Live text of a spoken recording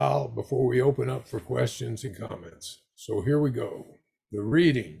before we open up for questions and comments. So here we go. The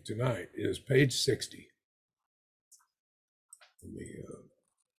reading tonight is page 60. Let me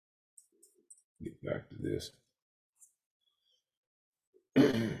get back to this.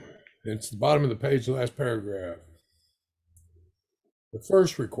 It's the bottom of the page, the last paragraph. The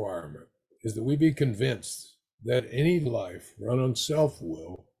first requirement is that we be convinced that any life run on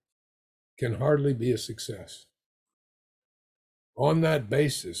self-will can hardly be a success. On that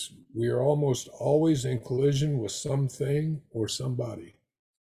basis, we are almost always in collision with something or somebody,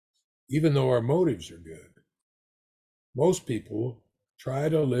 even though our motives are good. Most people try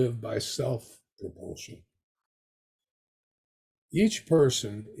to live by self-propulsion. Each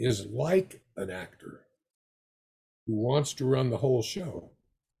person is like an actor who wants to run the whole show,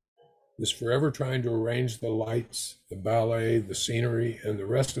 is forever trying to arrange the lights, the ballet, the scenery, and the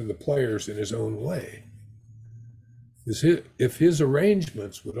rest of the players in his own way. If his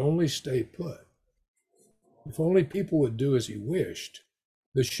arrangements would only stay put, if only people would do as he wished,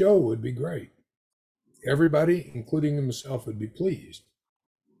 the show would be great. Everybody, including himself, would be pleased.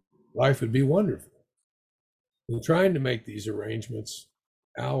 Life would be wonderful. In trying to make these arrangements,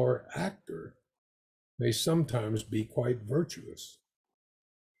 our actor may sometimes be quite virtuous.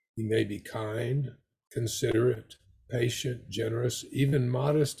 He may be kind, considerate, patient, generous, even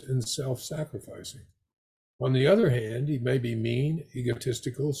modest and self-sacrificing. On the other hand, he may be mean,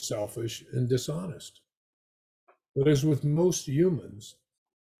 egotistical, selfish, and dishonest. But as with most humans,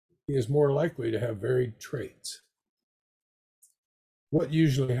 he is more likely to have varied traits. What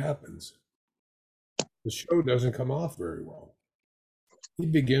usually happens? The show doesn't come off very well. He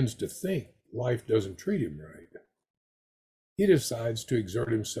begins to think life doesn't treat him right. He decides to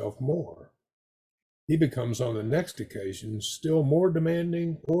exert himself more. He becomes on the next occasion still more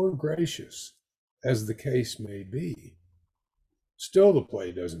demanding or gracious, as the case may be. Still the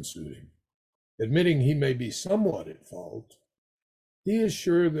play doesn't suit him. Admitting he may be somewhat at fault, he is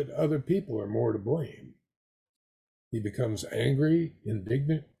sure that other people are more to blame. He becomes angry,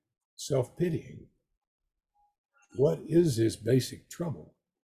 indignant, self-pitying. What is his basic trouble?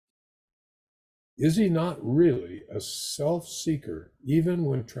 Is he not really a self-seeker even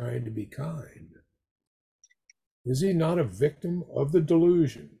when trying to be kind? Is he not a victim of the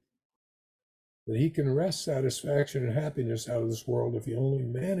delusion that he can wrest satisfaction and happiness out of this world if he only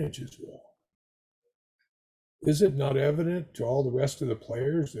manages well? Is it not evident to all the rest of the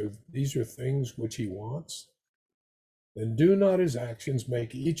players that these are things which he wants? And do not his actions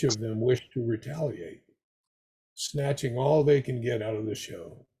make each of them wish to retaliate, snatching all they can get out of the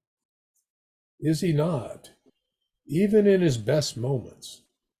show? Is he not, even in his best moments,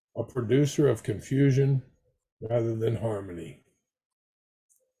 a producer of confusion rather than harmony?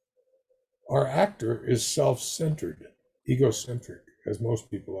 Our actor is self-centered, egocentric, as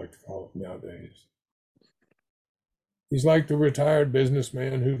most people like to call it nowadays. He's like the retired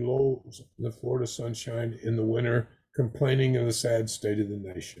businessman who lolls in the Florida sunshine in the winter, complaining of the sad state of the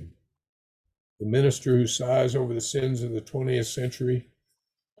nation. The minister who sighs over the sins of the 20th century,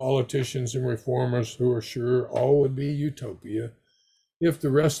 politicians and reformers who are sure all would be utopia if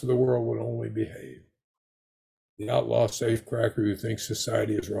the rest of the world would only behave. The outlaw safecracker who thinks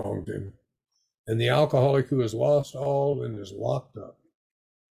society has wronged him, and the alcoholic who has lost all and is locked up.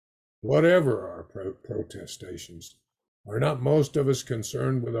 Whatever our protestations, are not most of us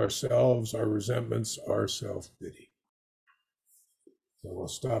concerned with ourselves, our resentments, our self-pity? So we'll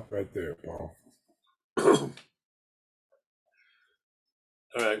stop right there, Paul. All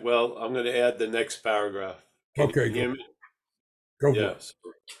right, well, I'm going to add the next paragraph. Okay, Can you hear me? Go for it. Yes.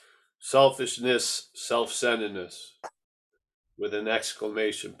 Selfishness, self-centeredness, with an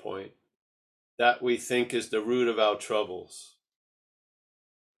exclamation point. That we think is the root of our troubles.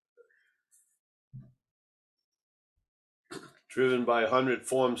 Driven by 100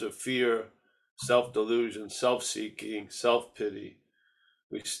 forms of fear, self-delusion, self-seeking, self-pity,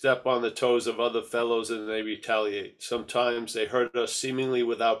 we step on the toes of other fellows and they retaliate. Sometimes they hurt us seemingly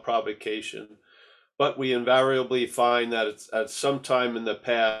without provocation, but we invariably find that at some time in the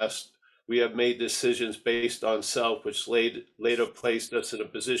past, we have made decisions based on self, which later placed us in a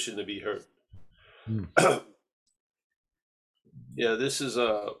position to be hurt. Yeah, this is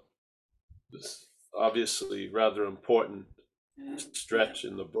obviously rather important stretch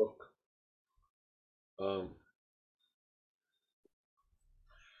in the book.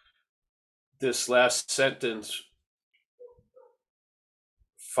 This last sentence,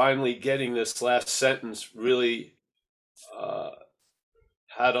 finally getting this last sentence really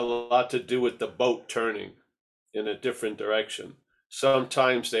had a lot to do with the boat turning in a different direction.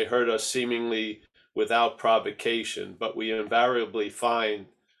 Sometimes they hurt us seemingly without provocation, but we invariably find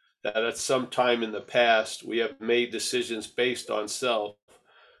that at some time in the past we have made decisions based on self,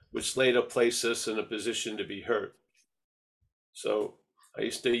 which later place us in a position to be hurt. So I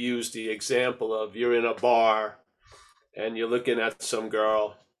used to use the example of you're in a bar and you're looking at some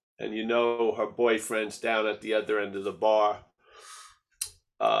girl and you know her boyfriend's down at the other end of the bar.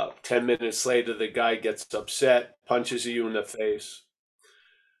 10 minutes later, the guy gets upset, punches you in the face.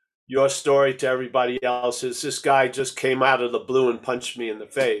 Your story to everybody else is this guy just came out of the blue and punched me in the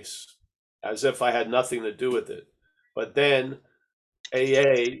face, as if I had nothing to do with it. But then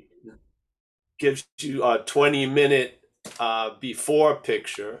AA gives you a 20-minute before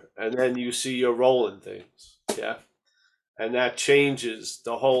picture, and then you see your role in things. Yeah. And that changes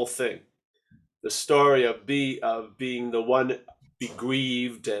the whole thing. The story of being the one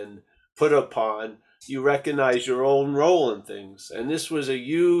grieved and put upon, you recognize your own role in things. And this was a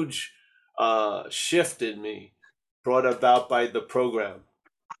huge shift in me brought about by the program.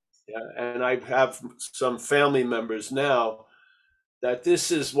 Yeah, and I have some family members now that this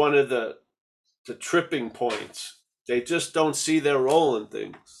is one of the tripping points. They just don't see their role in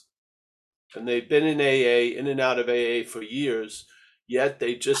things. And they've been in AA, in and out of AA for years, yet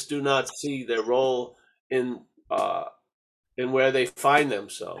they just do not see their role in where they find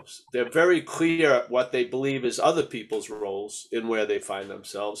themselves. They're very clear what they believe is other people's roles in where they find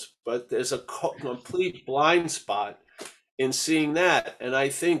themselves, but there's a complete blind spot in seeing that. And I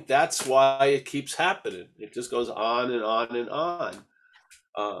think that's why it keeps happening. It just goes on and on and on.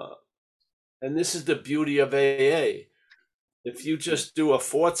 And this is the beauty of AA. If you just do a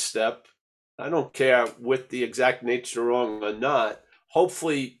fourth step, I don't care with the exact nature wrong or not,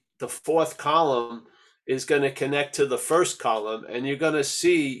 hopefully the fourth column is going to connect to the first column, and you're going to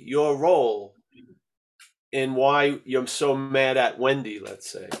see your role in why you're so mad at Wendy, let's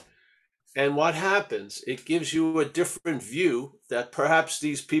say. And what happens? It gives you a different view that perhaps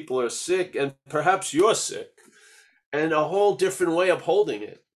these people are sick and perhaps you're sick, and a whole different way of holding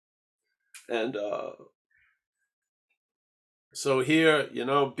it. And so here,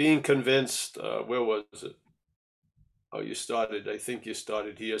 being convinced, where was it? Oh, I think you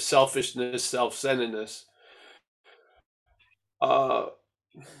started here. Selfishness, self-centeredness. I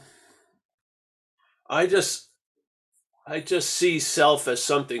just see self as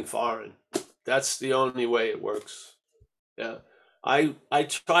something foreign. That's the only way it works. Yeah. I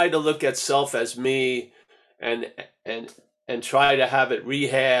try to look at self as me and try to have it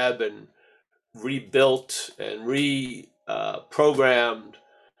rehab and rebuilt and reprogrammed.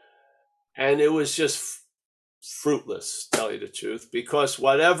 And it was just fruitless, to tell you the truth, because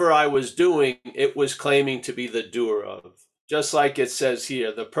whatever I was doing, it was claiming to be the doer of. Just like it says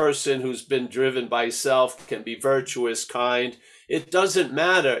here, the person who's been driven by self can be virtuous, kind. It doesn't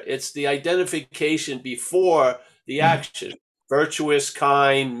matter. It's the identification before the action. Virtuous,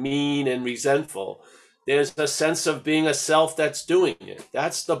 kind, mean, and resentful. There's a sense of being a self that's doing it.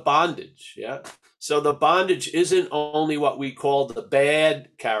 That's the bondage, yeah? So the bondage isn't only what we call the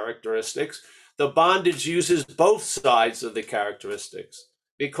bad characteristics. The bondage uses both sides of the characteristics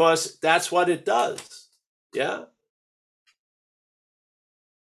because that's what it does, yeah?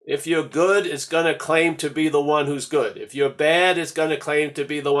 If you're good, it's going to claim to be the one who's good. If you're bad, it's going to claim to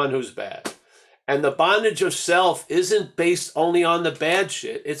be the one who's bad. And the bondage of self isn't based only on the bad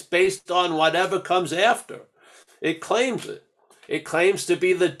shit. It's based on whatever comes after. It claims it. It claims to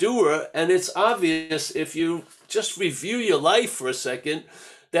be the doer. And it's obvious if you just review your life for a second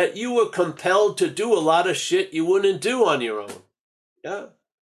that you were compelled to do a lot of shit you wouldn't do on your own. Yeah.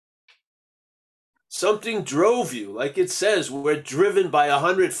 Something drove you. Like it says, we're driven by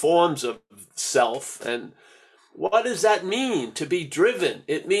 100 forms of self. And what does that mean, to be driven?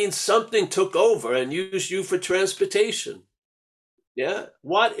 It means something took over and used you for transportation. Yeah?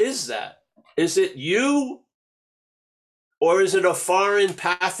 What is that? Is it you? Or is it a foreign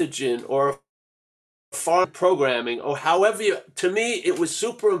pathogen or foreign programming? Or however to me, it was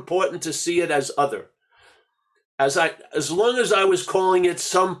super important to see it as other. As long as I was calling it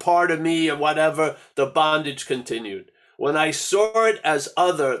some part of me or whatever, the bondage continued. When I saw it as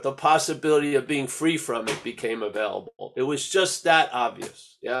other, the possibility of being free from it became available. It was just that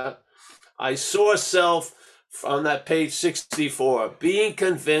obvious. Yeah. I saw self on that page 64, being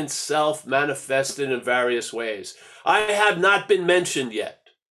convinced self manifested in various ways. I have not been mentioned yet.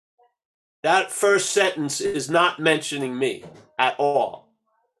 That first sentence is not mentioning me at all.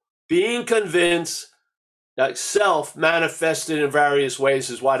 Being convinced that self manifested in various ways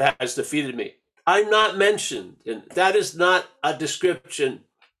is what has defeated me. I'm not mentioned, and that is not a description.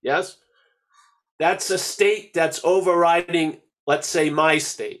 Yes? That's a state that's overriding, let's say, my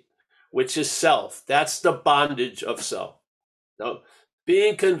state, which is self. That's the bondage of self. No?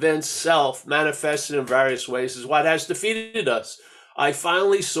 Being convinced self manifested in various ways is what has defeated us. I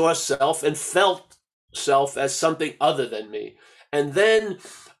finally saw self and felt self as something other than me. And then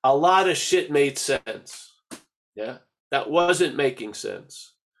a lot of shit made sense. Yeah, that wasn't making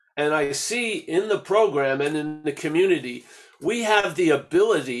sense. And I see in the program and in the community, we have the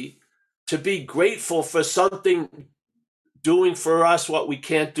ability to be grateful for something doing for us what we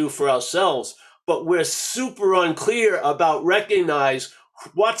can't do for ourselves. But we're super unclear about recognize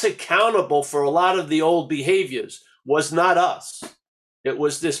what's accountable for a lot of the old behaviors was not us. It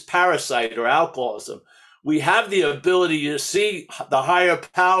was this parasite or alcoholism. We have the ability to see the higher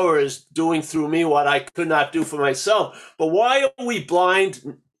power is doing through me what I could not do for myself. But why are we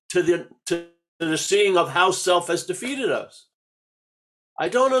blind to the seeing of how self has defeated us? I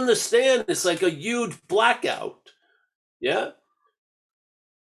don't understand. It's like a huge blackout. Yeah.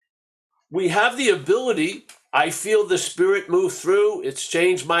 We have the ability. I feel the spirit move through. It's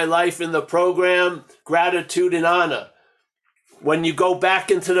changed my life in the program. Gratitude and honor. When you go back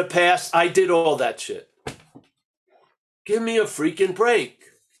into the past, I did all that shit. Give me a freaking break.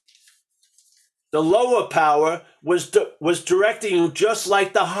 The lower power was directing you just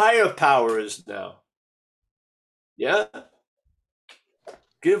like the higher power is now. Yeah?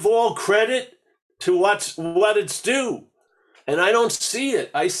 Give all credit to what it's due. And I don't see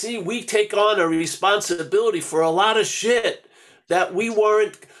it. I see we take on a responsibility for a lot of shit that we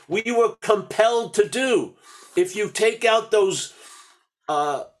were compelled to do. If you take out those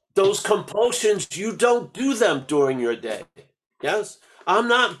compulsions, you don't do them during your day. Yes? I'm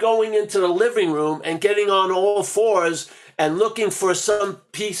not going into the living room and getting on all fours and looking for some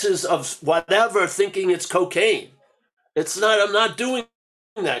pieces of whatever, thinking it's cocaine. It's not, I'm not doing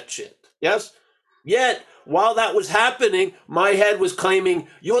that shit. Yes? Yet, while that was happening, my head was claiming,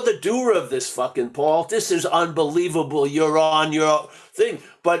 you're the doer of this fucking, Paul. This is unbelievable. You're on your thing.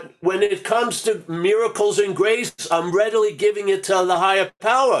 But when it comes to miracles and grace, I'm readily giving it to the higher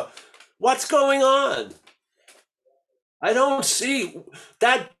power. What's going on? I don't see.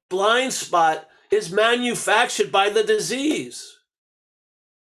 That blind spot is manufactured by the disease.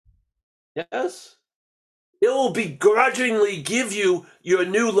 Yes? It will begrudgingly give you your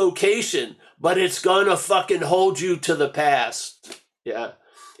new location, but it's going to fucking hold you to the past. Yeah.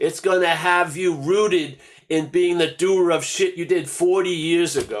 It's going to have you rooted in being the doer of shit you did 40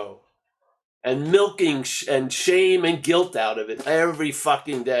 years ago and milking and shame and guilt out of it every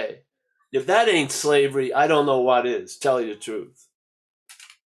fucking day. If that ain't slavery, I don't know what is, tell you the truth.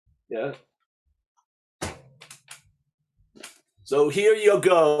 Yeah. So here you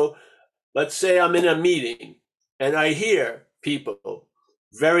go. Let's say I'm in a meeting and I hear people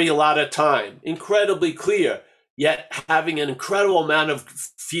a lot of time, incredibly clear, yet having an incredible amount of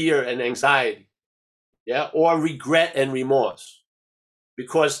fear and anxiety, yeah, or regret and remorse,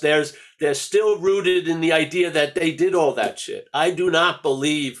 because they're still rooted in the idea that they did all that shit. I do not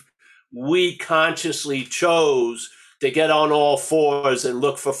believe we consciously chose to get on all fours and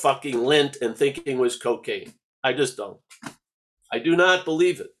look for fucking lint and thinking it was cocaine. I just don't. I do not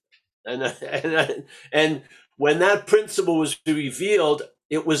believe it. And when that principle was revealed,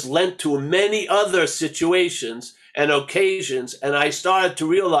 it was lent to many other situations and occasions. And I started to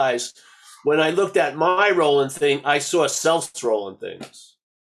realize when I looked at my role in things, I saw self's role in things.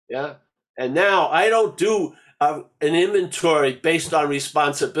 Yeah. And now I don't do an inventory based on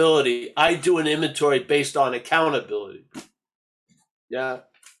responsibility. I do an inventory based on accountability. Yeah.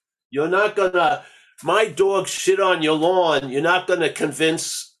 You're not going to, my dog shit on your lawn. You're not going to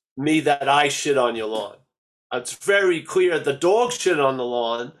convince me that I shit on your lawn. It's very clear. The dog shit on the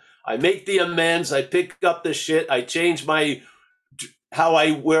lawn. I make the amends. I pick up the shit. I change where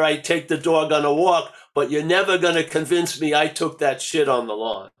I take the dog on a walk. But you're never going to convince me I took that shit on the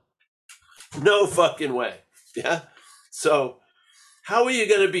lawn. No fucking way. Yeah. So how are you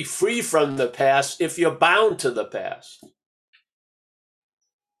going to be free from the past if you're bound to the past?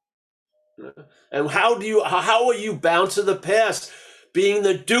 And how are you bound to the past? Being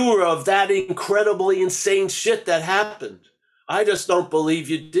the doer of that incredibly insane shit that happened. I just don't believe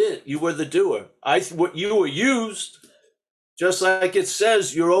you did. You were the doer. You were used, just like it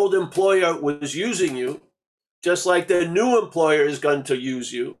says your old employer was using you, just like the new employer is going to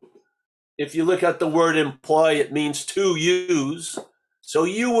use you. If you look at the word employ, it means to use. So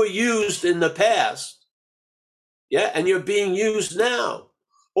you were used in the past. Yeah, and you're being used now.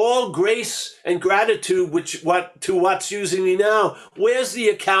 All grace and gratitude to what's using me now. Where's the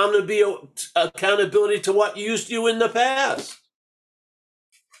accountability to what used you in the past?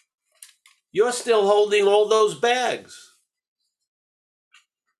 You're still holding all those bags.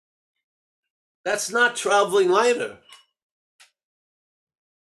 That's not traveling lighter.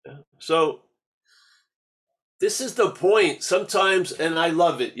 So this is the point sometimes, and I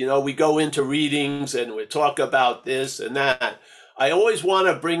love it. We go into readings and we talk about this and that. I always want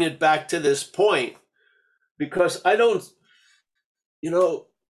to bring it back to this point because I don't,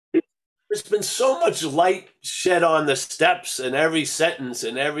 there's been so much light shed on the steps and every sentence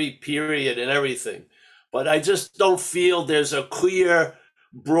and every period and everything. But I just don't feel there's a clear,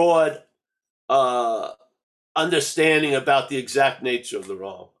 broad understanding about the exact nature of the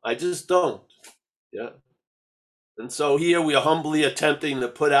wrong. I just don't. Yeah. And so here we are humbly attempting to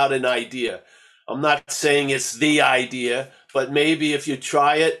put out an idea. I'm not saying it's the idea, but maybe if you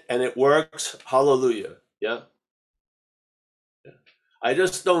try it and it works, hallelujah. Yeah. I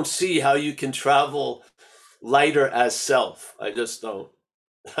just don't see how you can travel lighter as self. I just don't.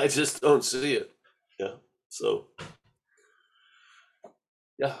 I just don't see it. Yeah. So,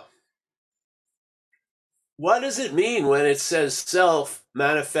 yeah. What does it mean when it says self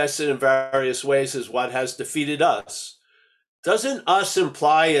manifested in various ways is what has defeated us? Doesn't us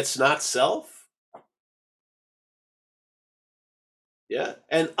imply it's not self? Yeah.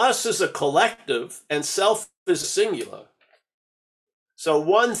 And us is a collective and self is singular. So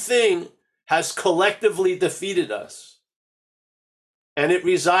one thing has collectively defeated us, and it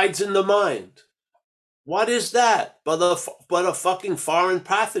resides in the mind. What is that but a fucking foreign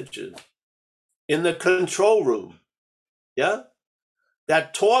pathogen in the control room? Yeah?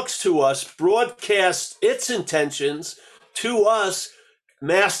 That talks to us, broadcasts its intentions to us,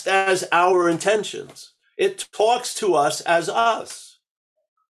 masked as our intentions. It talks to us as us.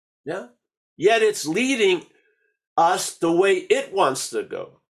 Yeah? Yet it's leading us the way it wants to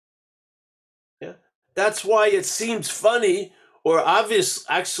go. Yeah? That's why it seems funny or obvious,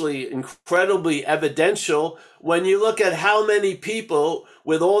 actually incredibly evidential when you look at how many people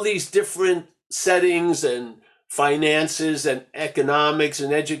with all these different settings and finances and economics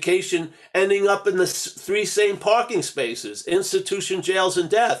and education ending up in the three same parking spaces, institution, jails, and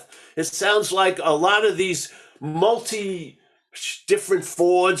death. It sounds like a lot of these different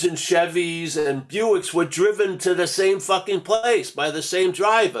Fords and Chevys and Buicks were driven to the same fucking place by the same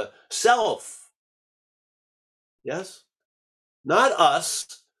driver, self. Yes? Not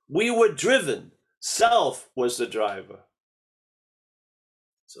us. We were driven. Self was the driver.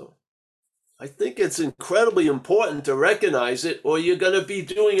 So I think it's incredibly important to recognize it, or you're going to be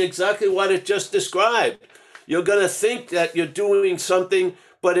doing exactly what it just described. You're going to think that you're doing something,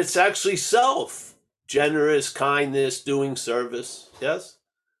 but it's actually self. Generous, kindness, doing service. Yes?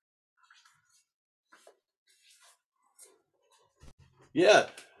 Yeah.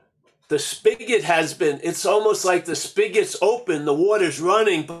 The spigot it's almost like the spigot's open, the water's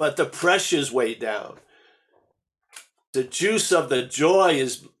running, but the pressure's way down. The juice of the joy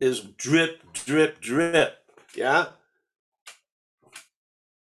is drip, drip, drip. Yeah?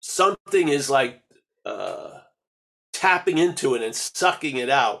 Something is like tapping into it and sucking it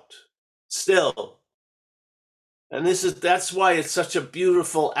out still. And that's why it's such a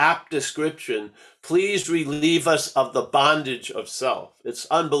beautiful, apt description. Please relieve us of the bondage of self. It's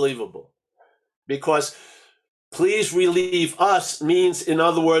unbelievable. Because please relieve us means, in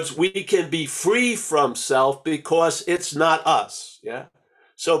other words, we can be free from self because it's not us. Yeah.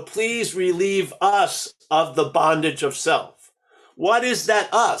 So please relieve us of the bondage of self. What is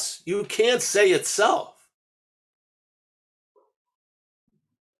that us? You can't say it's self.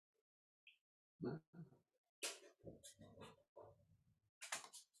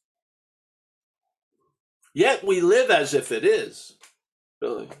 Yet we live as if it is.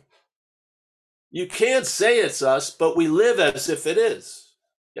 Really. You can't say it's us, but we live as if it is.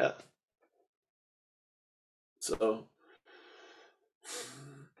 Yeah. So.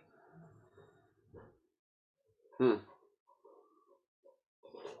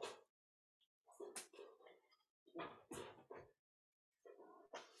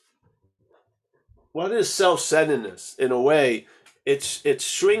 What is self-centeredness? In a way, it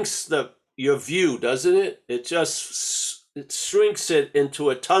shrinks your view, doesn't it? It shrinks it into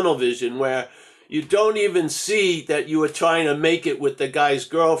a tunnel vision where you don't even see that you were trying to make it with the guy's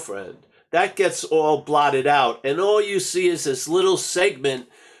girlfriend. That gets all blotted out, and all you see is this little segment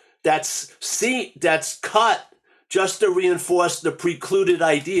that's cut just to reinforce the precluded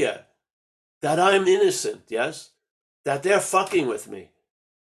idea that I'm innocent, yes? That they're fucking with me.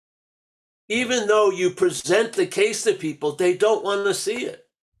 Even though you present the case to people, they don't want to see it.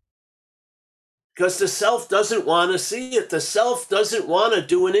 Because the self doesn't want to see it. The self doesn't want to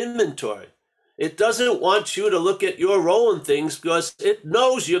do an inventory. It doesn't want you to look at your role in things because it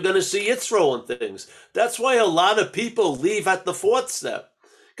knows you're going to see its role in things. That's why a lot of people leave at the fourth step.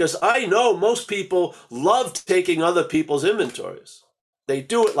 Because I know most people love taking other people's inventories. They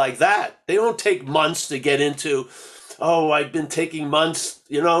do it like that. They don't take months to get into, oh, I've been taking months.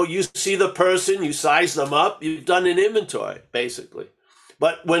 You see the person, you size them up, you've done an inventory, basically.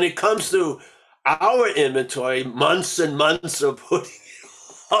 But when it comes to our inventory, months and months of putting it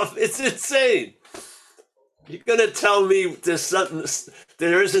off, it's insane. You're going to tell me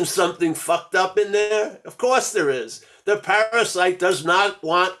there isn't something fucked up in there? Of course there is. The parasite does not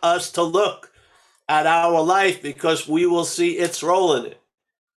want us to look at our life because we will see its role in it.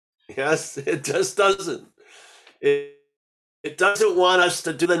 Yes, it just doesn't. It doesn't want us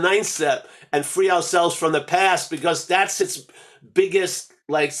to do the 9th step and free ourselves from the past because that's its biggest,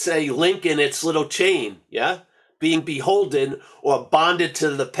 like, say, link in its little chain, yeah? Being beholden or bonded to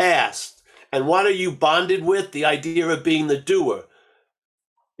the past. And what are you bonded with? The idea of being the doer,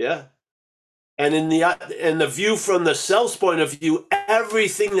 yeah? And in the view from the self's point of view,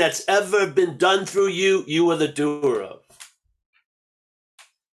 everything that's ever been done through you, you are the doer of.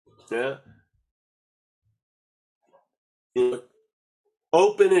 Yeah.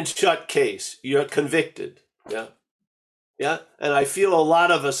 Open and shut case. You're convicted. Yeah. Yeah. And I feel a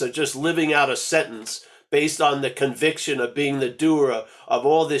lot of us are just living out a sentence based on the conviction of being the doer of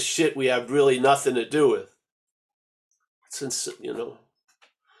all this shit we have really nothing to do with.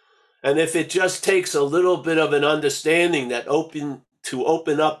 And if it just takes a little bit of an understanding that to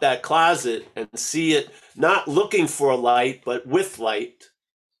open up that closet and see it, not looking for a light, but with light,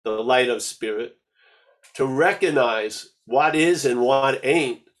 the light of spirit, to recognize what is and what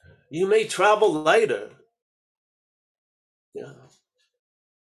ain't, you may travel lighter. Yeah.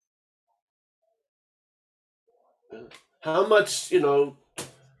 How much,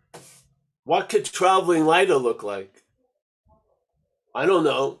 what could traveling lighter look like? I don't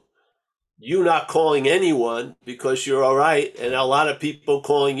know. You not calling anyone because you're all right, and a lot of people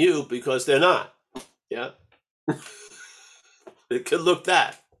calling you because they're not. Yeah. It could look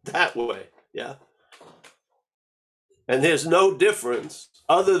that way. Yeah. And there's no difference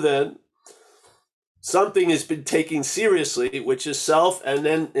other than something has been taken seriously, which is self, and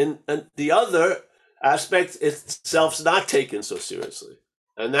then in the other aspect, self's not taken so seriously.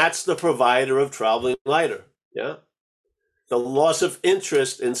 And that's the provider of traveling lighter. Yeah. The loss of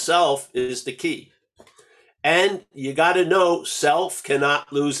interest in self is the key. And you got to know self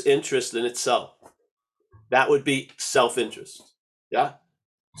cannot lose interest in itself. That would be self-interest. Yeah.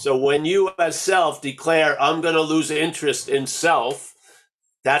 So when you as self declare, I'm going to lose interest in self,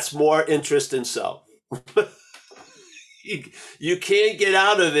 that's more interest in self. You can't get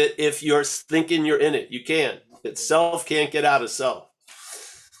out of it if you're thinking you're in it. You can't. Self can't get out of self.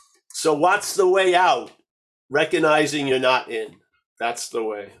 So what's the way out? Recognizing you're not in. That's the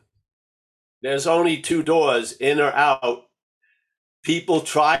way. There's only 2 doors, in or out. People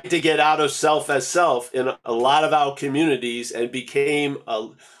tried to get out of self as self in a lot of our communities and became a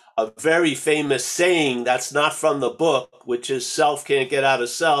very famous saying that's not from the book, which is self can't get out of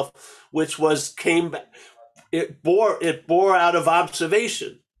self, which it bore out of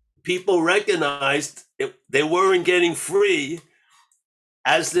observation. People recognized they weren't getting free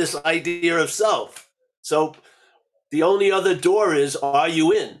as this idea of self. So the only other door is, are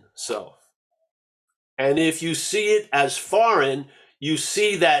you in self? And if you see it as foreign, you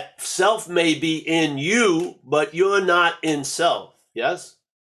see that self may be in you, but you're not in self. Yes?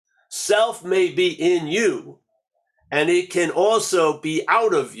 Self may be in you, and it can also be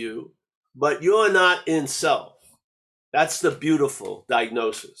out of you, but you're not in self. That's the beautiful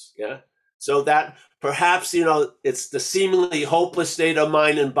diagnosis. Yeah. So that perhaps, it's the seemingly hopeless state of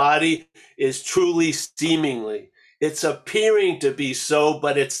mind and body is truly seemingly. It's appearing to be so,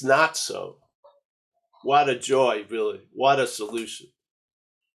 but it's not so. What a joy, really. What a solution.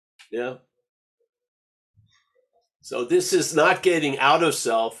 Yeah. So this is not getting out of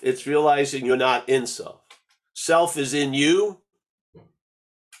self. It's realizing you're not in self. Self is in you.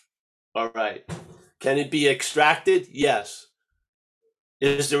 All right. Can it be extracted? Yes.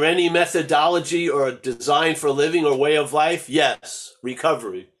 Is there any methodology or a design for living or way of life? Yes.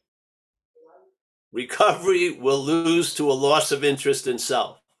 Recovery. Recovery will lose to a loss of interest in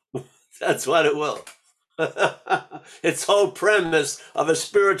self. That's what it will. Its whole premise of a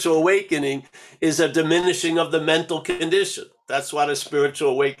spiritual awakening is a diminishing of the mental condition. That's what a spiritual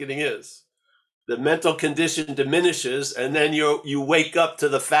awakening is. The mental condition diminishes, and then you wake up to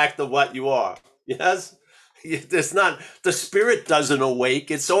the fact of what you are. Yes? It's not, the spirit doesn't awake,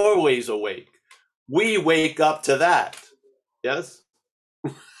 it's always awake. We wake up to that. Yes?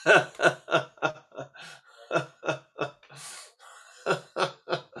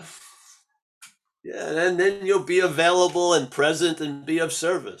 Yeah, and then you'll be available and present and be of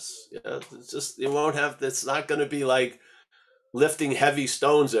service. Yeah, it's not going to be like lifting heavy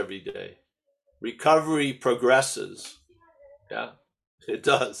stones every day. Recovery progresses. Yeah, it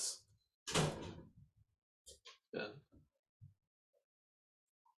does. Yeah.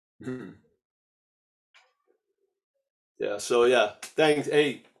 Yeah. So yeah, thanks.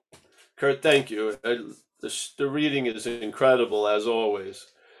 Hey, Kurt, thank you. The reading is incredible as always.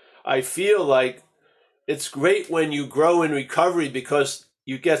 I feel like it's great when you grow in recovery because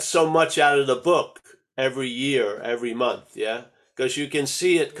you get so much out of the book every year, every month. Yeah, because you can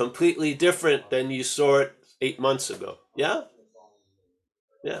see it completely different than you saw it 8 months ago. Yeah,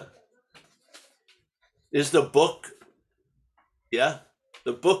 yeah. Is the book? Yeah,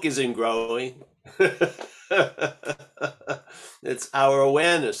 the book isn't growing. It's our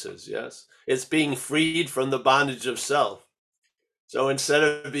awarenesses. Yes, it's being freed from the bondage of self. So instead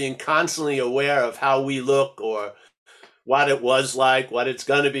of being constantly aware of how we look or what it was like, what it's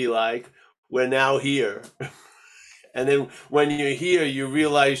going to be like, we're now here. And then when you're here, you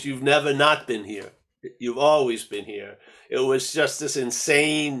realize you've never not been here. You've always been here. It was just this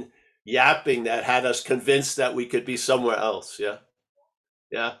insane yapping that had us convinced that we could be somewhere else. Yeah.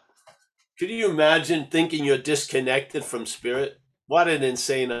 Yeah. Could you imagine thinking you're disconnected from spirit? What an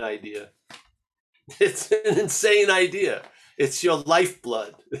insane idea. It's an insane idea. It's your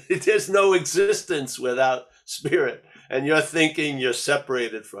lifeblood. There's no existence without spirit, and you're thinking you're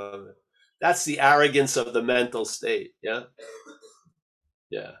separated from it. That's the arrogance of the mental state. Yeah.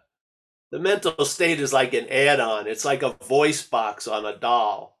 Yeah. The mental state is like an add on, it's like a voice box on a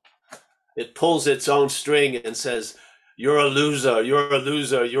doll. It pulls its own string and says, "You're a loser, you're a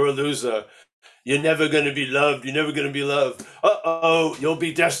loser, you're a loser. You're never going to be loved. You're never going to be loved. Uh-oh, you'll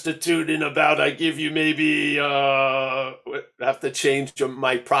be destitute in about, I give you maybe, I have to change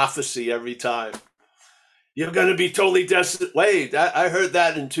my prophecy every time. You're going to be totally destitute. Wait, I heard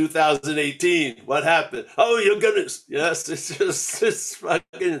that in 2018. What happened? Oh, you're going to, yes, it's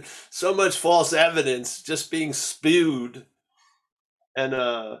fucking so much false evidence just being spewed. And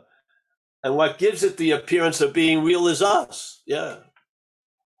what gives it the appearance of being real is us. Yeah.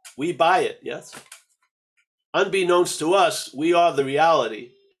 We buy it. Yes. Unbeknownst to us, we are the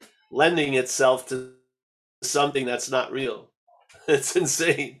reality, lending itself to something that's not real. It's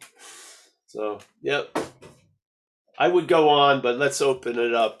insane. So, yep. I would go on, but let's open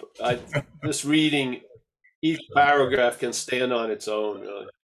it up. This reading, each paragraph can stand on its own. Really.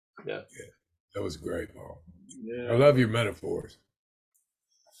 Yeah. That was great, Paul. Yeah. I love your metaphors.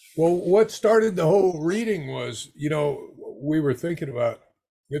 Well, what started the whole reading was, we were thinking about,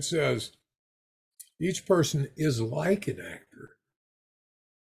 it says, each person is like an actor.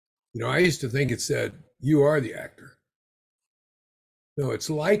 I used to think it said, you are the actor. No, it's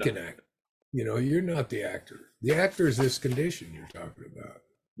like an actor. You're not the actor. The actor is this condition you're talking about.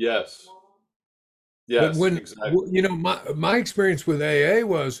 Yes. But Yes, exactly. My experience with AA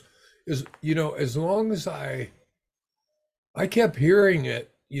is as long as I kept hearing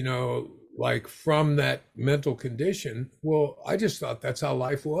it, like from that mental condition, well, I just thought that's how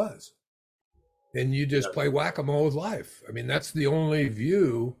life was. And you just Yeah. play whack-a-mole with life. I mean, that's the only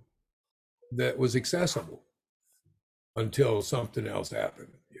view that was accessible until something else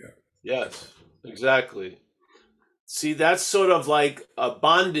happened. Yeah. Yes, exactly. See, that's sort of like a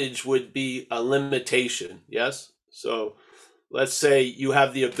bondage would be a limitation. Yes. So let's say you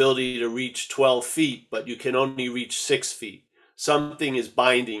have the ability to reach 12 feet, but you can only reach 6 feet. Something is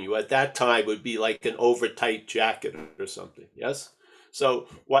binding you. At that time would be like an over tight jacket or something. Yes. So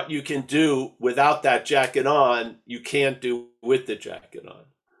what you can do without that jacket on, you can't do with the jacket on.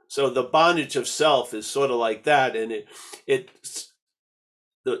 So the bondage of self is sort of like that. And it's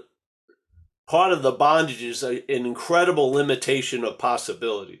the part of the bondage is an incredible limitation of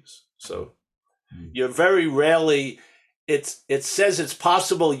possibilities. So you're very rarely, it says it's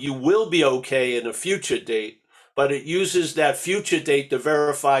possible you will be okay in a future date, but it uses that future date to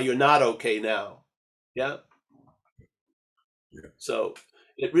verify you're not okay now. Yeah. Yeah. So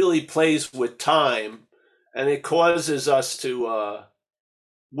it really plays with time, and it causes us to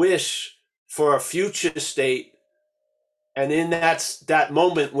wish for a future state, and in that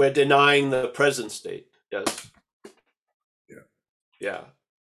moment we're denying the present state. Yes. Yeah. Yeah.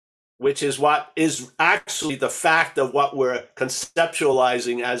 Which is what is actually the fact of what we're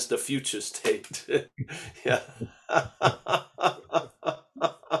conceptualizing as the future state. Yeah.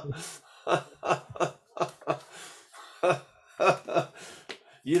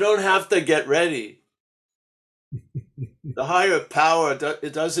 You don't have to get ready. The higher power,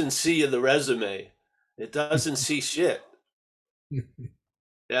 it doesn't see the resume. It doesn't see shit.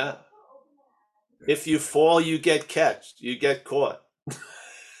 Yeah. If you fall, you get catched. You get caught.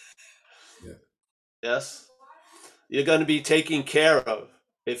 Yeah. Yes. you're going to be taken care of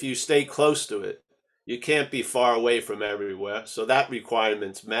if you stay close to it. You can't be far away from everywhere. So that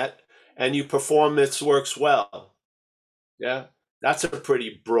requirement's met, and you perform its works well. Yeah, that's a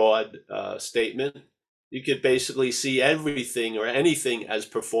pretty broad statement. You could basically see everything or anything as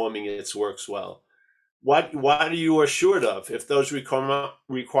performing its works well. What are you assured of? If those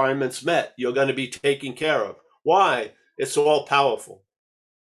requirements met, you're going to be taken care of. Why? It's all powerful.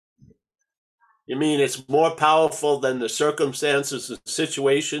 You mean it's more powerful than the circumstances and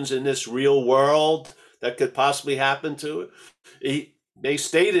situations in this real world that could possibly happen to it? They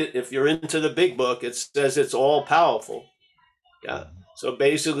state it, if you're into the big book, it says it's all powerful. Yeah. So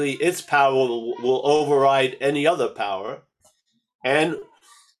basically, its power will override any other power. And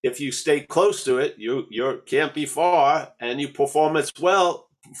if you stay close to it, you can't be far, and you perform its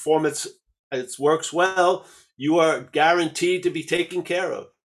works well, you are guaranteed to be taken care of.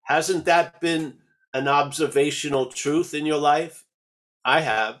 Hasn't that been an observational truth in your life? I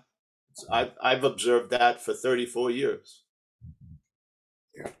have. I've observed that for 34 years.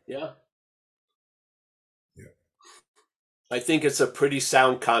 Yeah. I think it's a pretty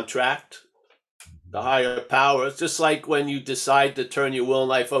sound contract. The higher power, it's just like when you decide to turn your will and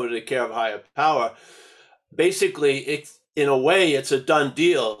life over to the care of higher power. Basically, in a way, it's a done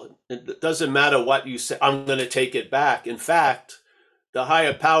deal. It doesn't matter what you say, I'm going to take it back. In fact, the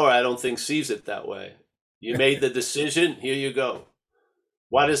higher power, I don't think, sees it that way. You made the decision, here you go.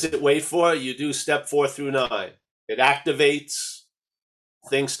 What does it wait for? You do step 4 through 9. It activates,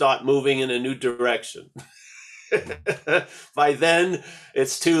 things start moving in a new direction. By then,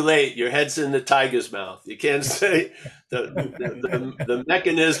 it's too late. Your head's in the tiger's mouth. You can't say the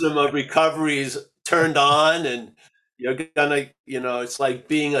mechanism of recovery is turned on, and you're gonna, it's like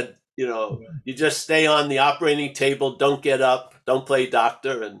being you just stay on the operating table, don't get up, don't play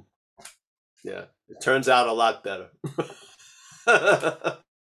doctor, and yeah, it turns out a lot better.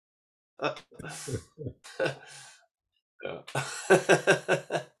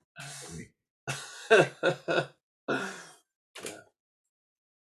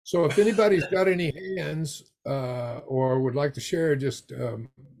 So if anybody's got any hands or would like to share, just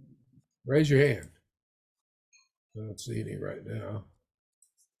raise your hand. I don't see any right now.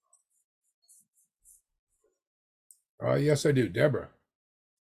 Yes, I do. Deborah.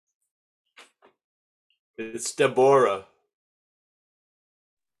 It's Deborah.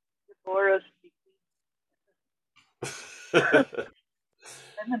 Deborah speaking.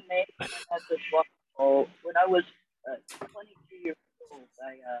 I'm amazed at this waterfall. When I was 22 years old,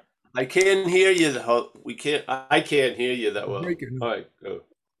 I can't hear you. I can't hear you that well. All right, go.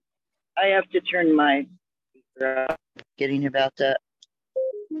 I have to turn my speaker off. Getting about that.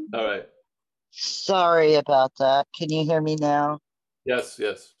 All right. Sorry about that. Can you hear me now? Yes.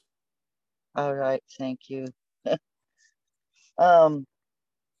 All right, thank you. I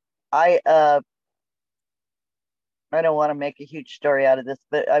don't want to make a huge story out of this,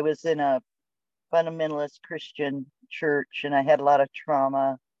 but I was in a fundamentalist Christian church, and I had a lot of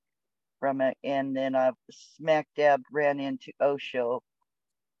trauma from it. And then I smack dab ran into Osho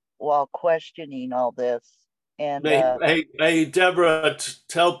while questioning all this. And hey, Deborah,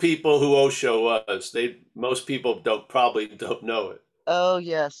 tell people who Osho was. Most people probably don't know it. Oh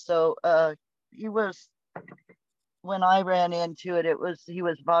yes, so he was, when I ran into it, he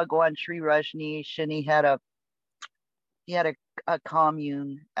was Bhagwan Sri Rajneesh, and he had a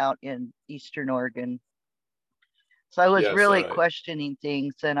commune out in Eastern Oregon. So I was really questioning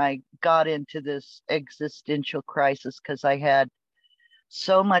things, and I got into this existential crisis because I had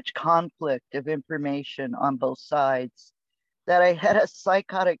so much conflict of information on both sides that I had a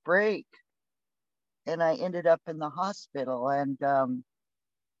psychotic break, and I ended up in the hospital. And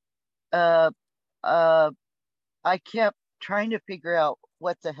I kept trying to figure out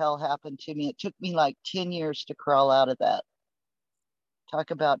what the hell happened to me. It took me like 10 years to crawl out of that.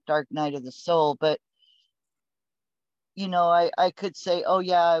 Talk about dark night of the soul. But I could say, oh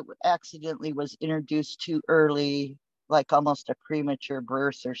yeah, I accidentally was introduced too early, like almost a premature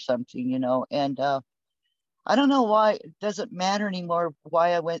birth or something, and I don't know why. It doesn't matter anymore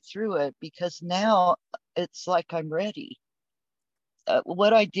why I went through it, because now it's like I'm ready.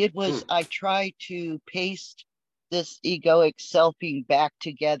 What I did was I tried to paste this egoic selfing back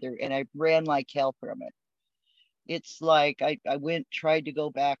together, and I ran like hell from it. It's like I tried to go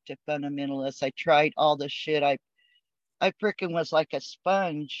back to fundamentalists. I tried all the shit. I freaking was like a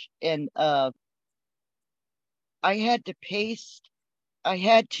sponge, and I had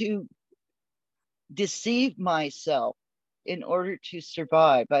to deceive myself in order to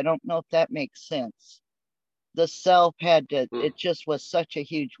survive. I don't know if that makes sense. The self had to, it just was such a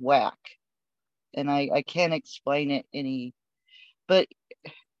huge whack. and I can't explain it any. But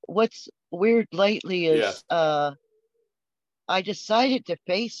what's weird lately Yeah. is I decided to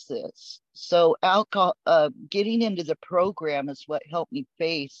face this. So alcohol, getting into the program is what helped me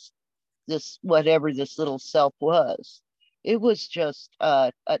face this, whatever this little self was. It was just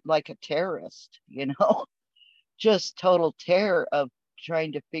like a terrorist, you know, just total terror of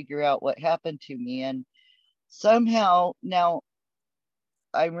trying to figure out what happened to me. And somehow now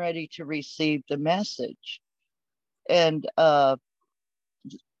I'm ready to receive the message. And the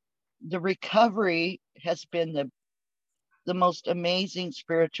recovery has been the most amazing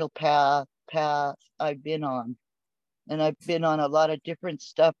spiritual path I've been on. And I've been on a lot of different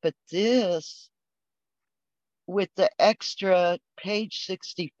stuff, but this, with the extra page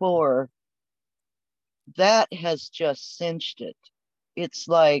 64, that has just cinched it. It's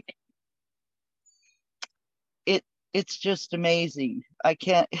like it's just amazing. I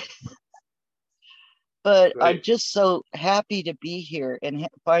can't but I'm Great. just so happy to be here and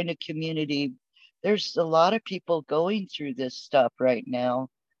find a community. There's a lot of people going through this stuff right now,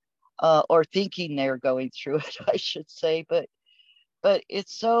 or thinking they're going through it, I should say. But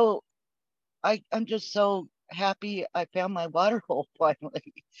it's so I'm just so happy I found my water hole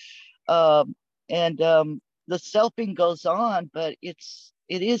finally. Um, and the selfing goes on, but it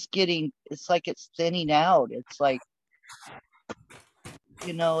is getting, it's like it's thinning out. It's like,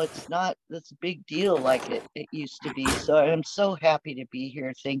 you know, it's not this big deal like it used to be. So I'm so happy to be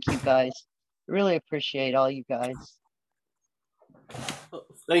here. Thank you guys. Really appreciate all you guys.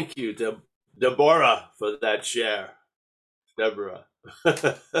 Thank you, Deborah, for that share. Deborah.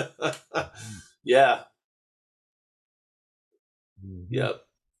 Yeah. Yep.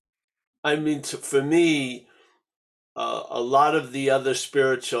 I mean, for me, a lot of the other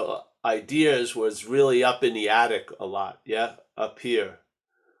spiritual ideas was really up in the attic a lot. Yeah, up here,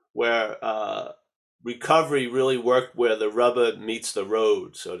 where recovery really worked where the rubber meets the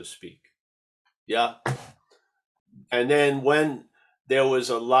road, so to speak. Yeah. And then when there was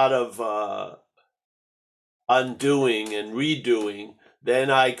a lot of undoing and redoing, then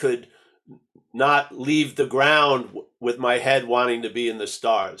I could not leave the ground with my head wanting to be in the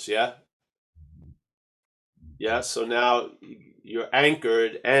stars. Yeah. Yeah. So now you're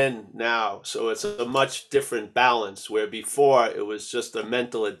anchored, and now, so it's a much different balance where before it was just a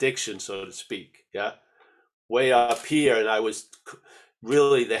mental addiction, so to speak. Yeah. Way up here, and I was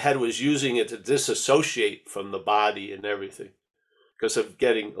really, the head was using it to disassociate from the body and everything because of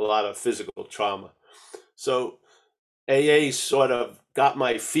getting a lot of physical trauma. So AA sort of got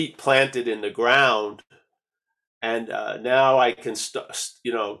my feet planted in the ground, and now I can,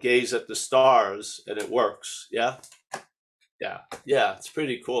 gaze at the stars, and it works. Yeah, yeah. It's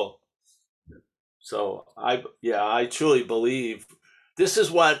pretty cool. So I truly believe this is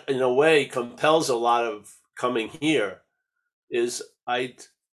what, in a way, compels a lot of coming here. Is I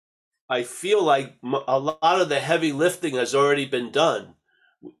feel like a lot of the heavy lifting has already been done,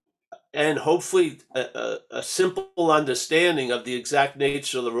 and hopefully a simple understanding of the exact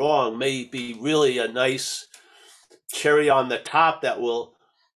nature of the wrong may be really a nice cherry on the top that will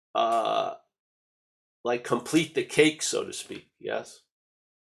uh, like complete the cake, so to speak. Yes.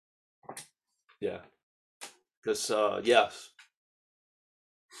 Yeah. Because yes.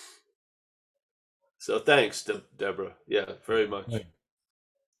 So thanks, Deborah. Yeah, very much. Right.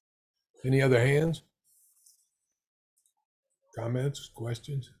 Any other hands? Comments?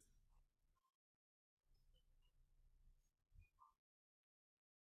 Questions?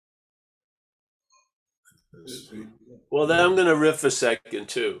 Well, then I'm going to riff a second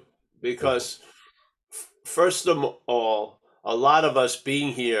too, because first of all, a lot of us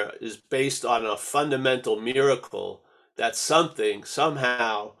being here is based on a fundamental miracle that something,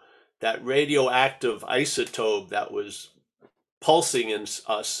 somehow, that radioactive isotope that was pulsing in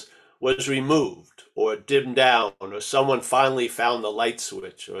us was removed or dimmed down, or someone finally found the light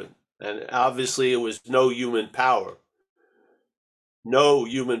switch, and obviously it was no human power. No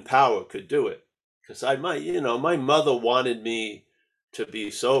human power could do it, because my mother wanted me to be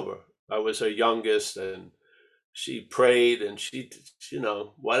sober. I was her youngest, and she prayed, and she,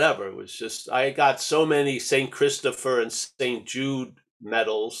 whatever. It was just, I got so many St. Christopher and St. Jude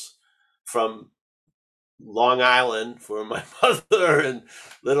medals from Long Island for my mother, and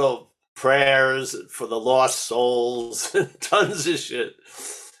little prayers for the lost souls, and tons of shit.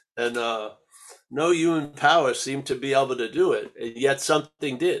 And no human power seemed to be able to do it, and yet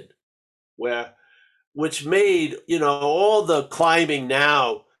something did. Which made, all the climbing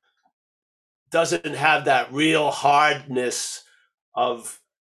now doesn't have that real hardness of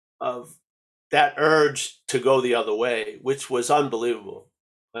that urge to go the other way, which was unbelievable.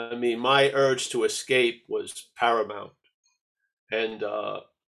 I mean, my urge to escape was paramount. And,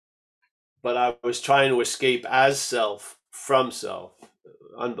 but I was trying to escape as self from self.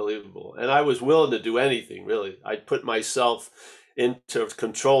 Unbelievable. And I was willing to do anything, really. I'd put myself into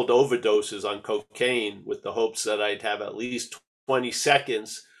controlled overdoses on cocaine with the hopes that I'd have at least 20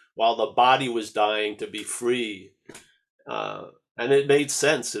 seconds while the body was dying to be free. And it made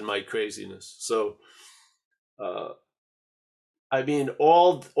sense in my craziness. So, I mean,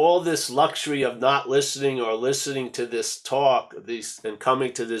 all this luxury of not listening or listening to this talk, these and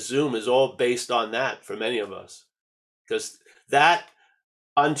coming to this Zoom is all based on that for many of us, because that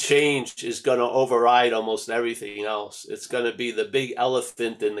unchanged is going to override almost everything else. It's going to be the big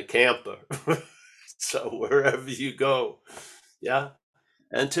elephant in the camper. So wherever you go, yeah,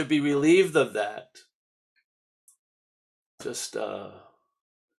 and to be relieved of that, just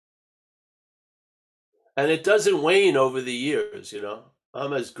and it doesn't wane over the years, you know.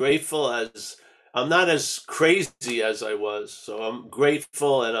 I'm as grateful as I'm not as crazy as I was, so I'm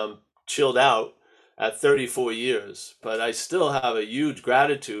grateful and I'm chilled out at 34 years, but I still have a huge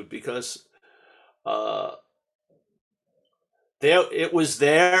gratitude because uh, there it was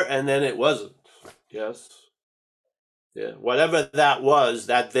there and then it wasn't. Yes, yeah, whatever that was,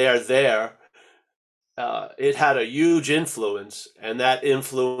 that there, it had a huge influence, and that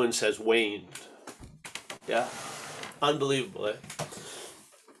influence has waned. Yeah, unbelievable. Eh?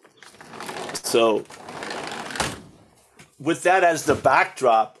 So with that as the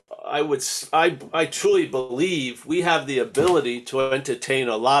backdrop, I truly believe we have the ability to entertain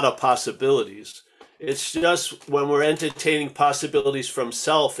a lot of possibilities. It's just when we're entertaining possibilities from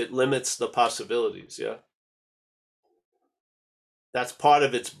self, it limits the possibilities. Yeah, that's part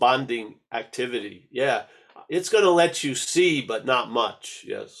of its bonding activity. Yeah, it's going to let you see, but not much.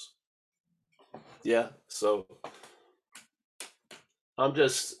 Yes. Yeah. So I'm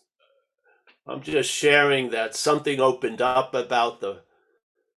just I'm just sharing that something opened up about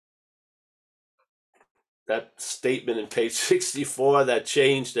that statement in page 64 that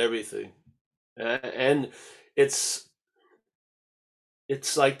changed everything. And it's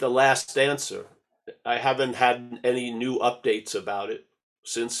like the last answer. I haven't had any new updates about it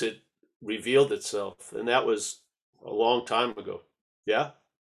since it revealed itself, and that was a long time ago. Yeah,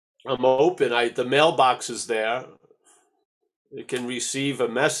 I'm open. The mailbox is there. It can receive a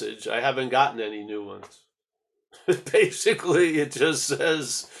message. I haven't gotten any new ones. Basically, it just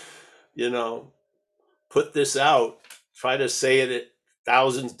says, you know, put this out. Try to say it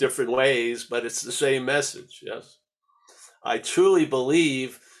thousands different ways, but it's the same message. Yes. I truly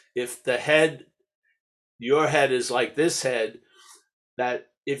believe if your head is like this head, that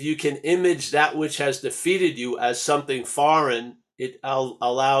if you can image that which has defeated you as something foreign, it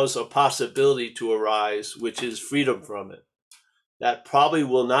allows a possibility to arise, which is freedom from it. That probably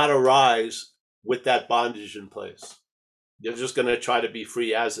will not arise with that bondage in place. You're just going to try to be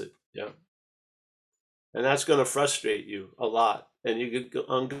free as it. Yeah. And that's going to frustrate you a lot. And you're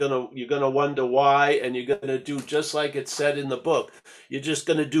gonna wonder why, and you're gonna do just like it said in the book. You're just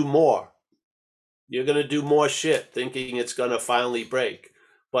gonna do more. You're gonna do more shit, thinking it's gonna finally break.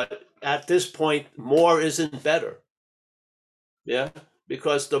 But at this point, more isn't better. Yeah,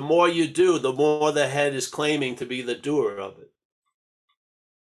 because the more you do, the more the head is claiming to be the doer of it.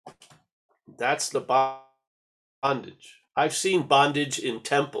 That's the bondage. I've seen bondage in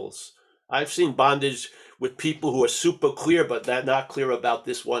temples. I've seen bondage with people who are super clear, but they're not clear about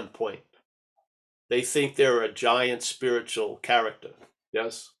this one point. They think they're a giant spiritual character.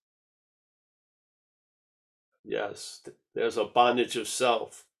 Yes? Yes. There's a bondage of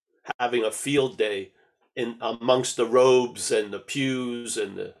self, having a field day in amongst the robes and the pews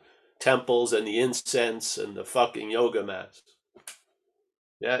and the temples and the incense and the fucking yoga mats.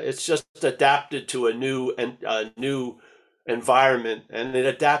 Yeah, it's just adapted to a new environment, and it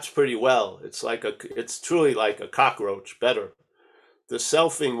adapts pretty well. It's truly like a cockroach, better. The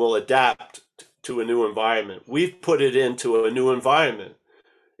selfing will adapt to a new environment. We've put it into a new environment.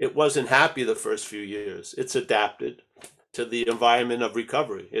 It wasn't happy the first few years. It's adapted to the environment of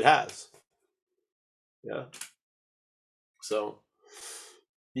recovery. It has. Yeah. So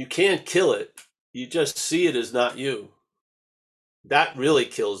you can't kill it. You just see it as not you. That really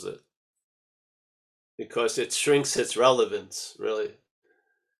kills it because it shrinks its relevance, really.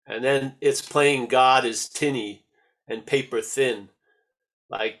 And then it's playing God as tinny and paper thin.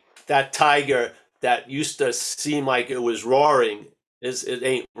 Like that tiger that used to seem like it was roaring, it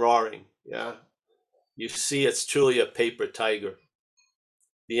ain't roaring. Yeah. You see it's truly a paper tiger.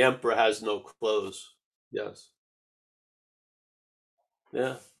 The emperor has no clothes. Yes.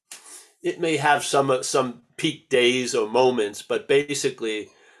 Yeah. It may have some peak days or moments, but basically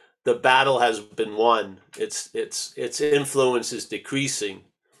the battle has been won. Its influence is decreasing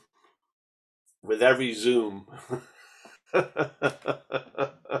with every Zoom.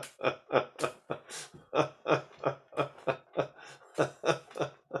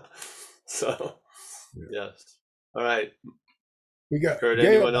 So, yes. All right. We got Heard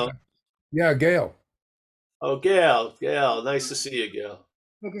Gail. anyone else? Yeah, Gail. Oh, Gail, nice to see you, Gail.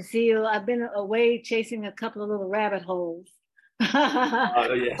 Good to see you. I've been away chasing a couple of little rabbit holes.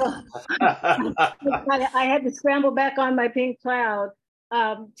 Oh, yeah. I had to scramble back on my pink cloud.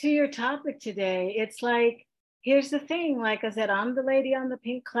 To your topic today, it's like, here's the thing. Like I said, I'm the lady on the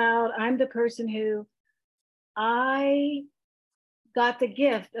pink cloud. I'm the person who I got the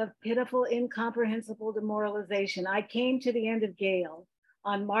gift of pitiful, incomprehensible demoralization. I came to the end of Gale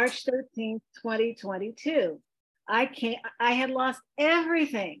on March 13th, 2022. I had lost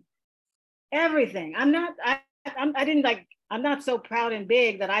everything. I'm not so proud and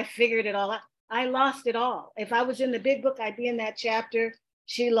big that I figured it all out. I lost it all. If I was in the big book, I'd be in that chapter.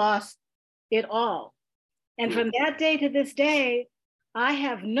 She lost it all. And from that day to this day, I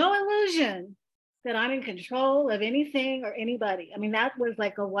have no illusion that I'm in control of anything or anybody. I mean, that was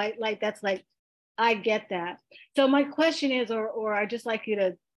like a white light. That's like, I get that. So my question is, or I just like you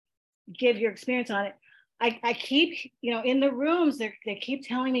to give your experience on it. I keep, in the rooms, they keep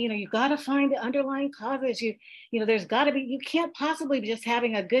telling me, you got to find the underlying causes. There's got to be, you can't possibly be just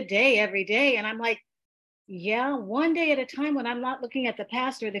having a good day every day. And I'm like, yeah, one day at a time, when I'm not looking at the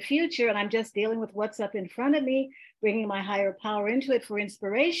past or the future, and I'm just dealing with what's up in front of me, bringing my higher power into it for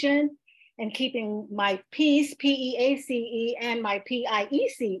inspiration, and keeping my peace, PEACE, and my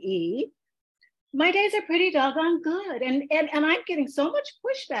PIECE. My days are pretty doggone good. And I'm getting so much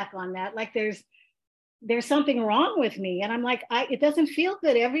pushback on that. Like there's something wrong with me. And I'm like, it doesn't feel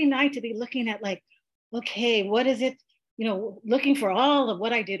good every night to be looking at like, okay, what is it? Looking for all of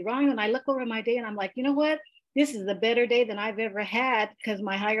what I did wrong. And I look over my day and I'm like, you know what? This is a better day than I've ever had because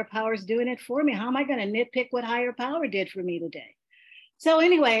my higher power is doing it for me. How am I going to nitpick what higher power did for me today? So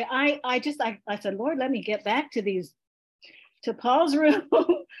anyway, I said, Lord, let me get back to Paul's room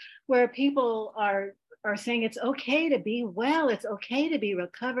where people are saying it's okay to be well, it's okay to be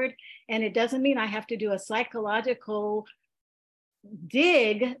recovered. And it doesn't mean I have to do a psychological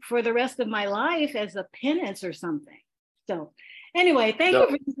dig for the rest of my life as a penance or something. So anyway, thank you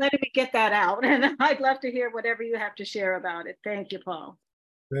for letting me get that out. And I'd love to hear whatever you have to share about it. Thank you, Paul.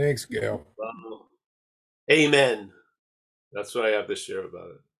 Thanks, Gail. Amen. That's what I have to share about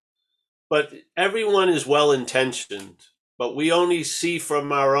it. But everyone is well-intentioned, but we only see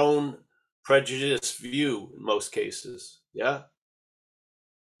from our own prejudiced view in most cases. Yeah.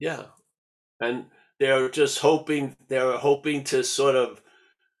 And they're hoping to sort of,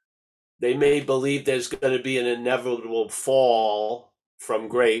 they may believe there's going to be an inevitable fall from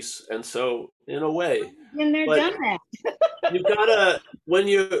grace. And so in a way, done that. You gotta, when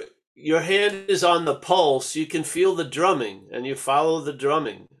your hand is on the pulse, you can feel the drumming and you follow the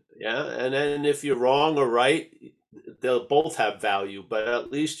drumming. Yeah. And then if you're wrong or right, they'll both have value, but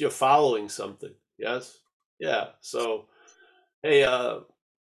at least you're following something. Yes. Yeah. So, hey,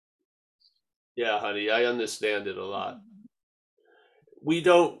 yeah, honey, I understand it a lot.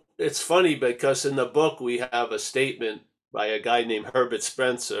 It's funny because in the book we have a statement by a guy named Herbert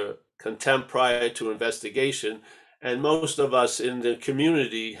Spencer, contempt prior to investigation. And most of us in the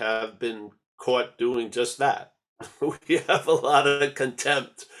community have been caught doing just that. We have a lot of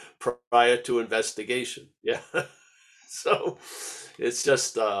contempt prior to investigation. Yeah. So it's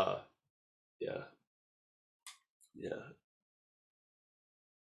just, yeah.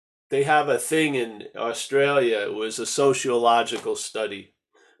 They have a thing in Australia. It was a sociological study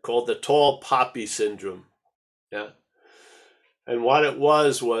called the tall poppy syndrome. Yeah. And what it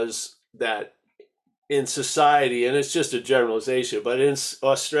was that in society, and it's just a generalization, but in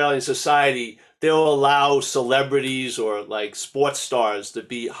Australian society, they'll allow celebrities or like sports stars to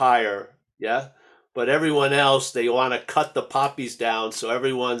be higher. Yeah. But everyone else, they want to cut the poppies down so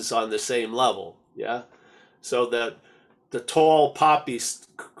everyone's on the same level. Yeah. So that the tall poppy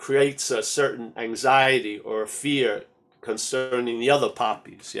creates a certain anxiety or fear concerning the other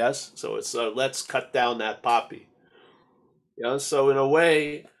poppies. Yes. So it's let's cut down that poppy. Yeah. So in a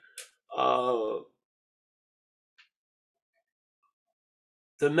way,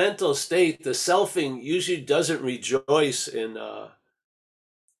 the mental state, the selfing, usually doesn't rejoice in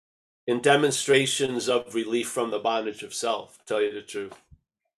demonstrations of relief from the bondage of self, to tell you the truth.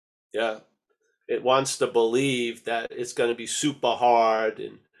 Yeah. It wants to believe that it's going to be super hard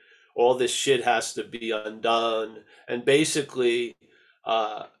and all this shit has to be undone. And basically,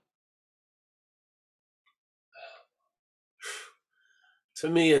 To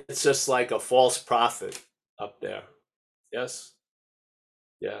me, it's just like a false prophet up there. Yes?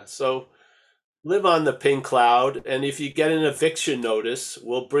 Yeah. So live on the pink cloud. And if you get an eviction notice,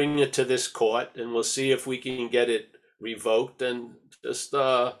 we'll bring it to this court and we'll see if we can get it revoked. And just,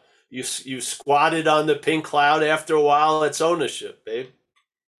 you squatted on the pink cloud, after a while, it's ownership, babe.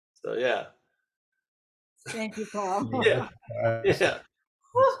 So, yeah. Thank you, Paul. Yeah. Yeah.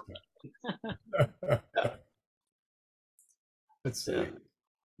 Let's see. Yeah.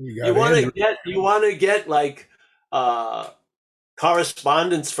 You You got want Andrew. to get like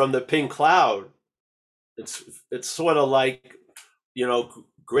correspondence from the pink cloud. It's sort of like,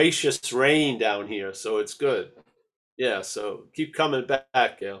 gracious rain down here, so it's good. Yeah, so keep coming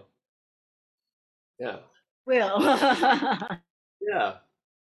back, Gail. Yeah. Will. Yeah.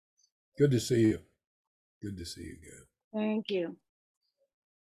 Good to see you. Good to see you, Gail. Thank you.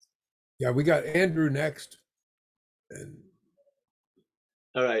 Yeah, we got Andrew next. And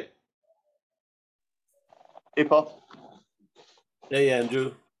All right. Hey, Paul. Hey,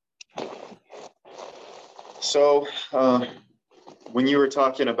 Andrew. So, when you were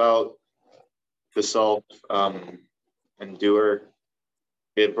talking about the self and doer,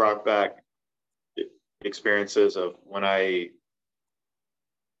 it brought back experiences of when I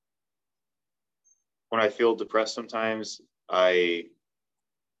feel depressed sometimes. I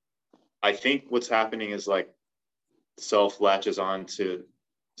think what's happening is like self latches on to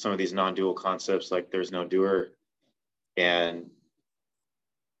some of these non-dual concepts, like there's no doer, and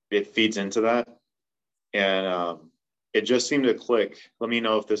it feeds into that. And it just seemed to click. Let me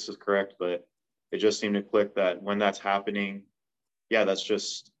know if this is correct, but it just seemed to click that when that's happening, yeah, that's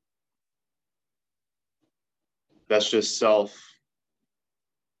just self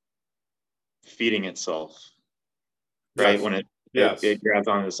feeding itself, right? Yes. When Yes. it grabs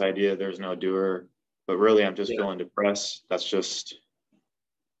on this idea, there's no doer, but really I'm just Yeah. feeling depressed. That's just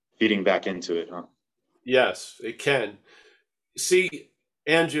feeding back into it, huh? Yes, it can. See,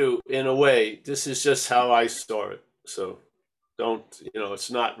 Andrew, in a way, this is just how I saw it. So don't,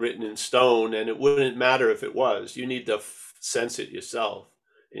 it's not written in stone, and it wouldn't matter if it was. You need to sense it yourself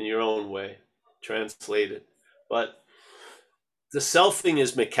in your own way, translate it. But the selfing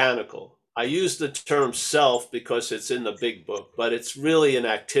is mechanical. I use the term self because it's in the big book, but it's really an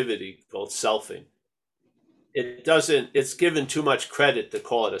activity called selfing. It's given too much credit to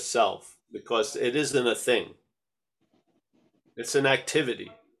call it a self because it isn't a thing. It's an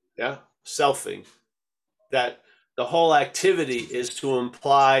activity, yeah? Selfing. That the whole activity is to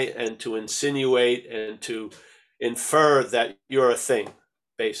imply and to insinuate and to infer that you're a thing,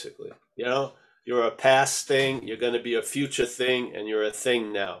 basically. You're a past thing, you're going to be a future thing, and you're a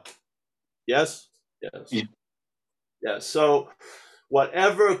thing now. Yes? Yes. Yeah. Yeah. So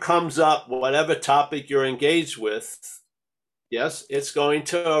whatever comes up, whatever topic you're engaged with, yes, it's going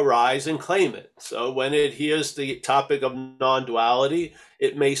to arise and claim it. So when it hears the topic of non-duality,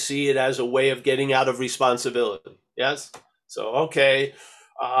 it may see it as a way of getting out of responsibility. Yes? So, okay,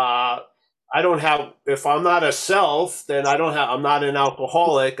 if I'm not a self, then I'm not an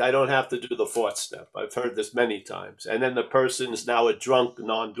alcoholic. I don't have to do the fourth step. I've heard this many times. And then the person is now a drunk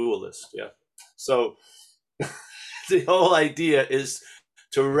non-dualist. Yeah. So the whole idea is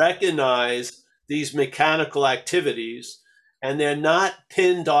to recognize these mechanical activities, and they're not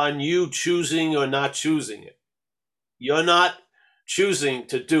pinned on you choosing or not choosing it. You're not choosing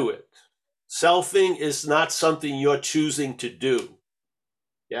to do it. Selfing is not something you're choosing to do.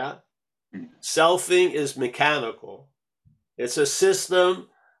 Yeah? Selfing is mechanical. It's a system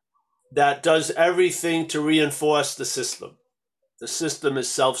that does everything to reinforce the system. The system is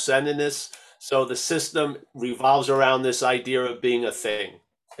self-centeredness, so the system revolves around this idea of being a thing.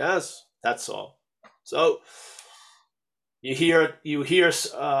 Yes, that's all. So you hear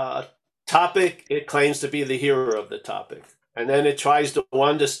a topic, it claims to be the hearer of the topic. And then it tries to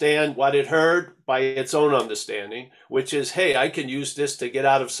understand what it heard by its own understanding, which is, hey, I can use this to get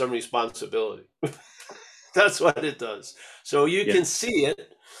out of some responsibility. That's what it does. So you can see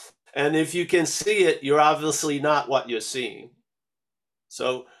it. And if you can see it, you're obviously not what you're seeing.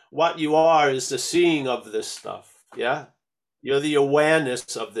 So what you are is the seeing of this stuff. Yeah. You're the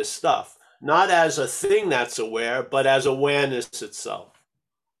awareness of this stuff, not as a thing that's aware, but as awareness itself.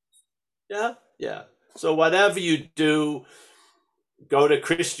 Yeah. Yeah. So whatever you do, go to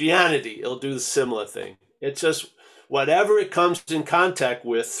Christianity, it'll do the similar thing. It's just whatever it comes in contact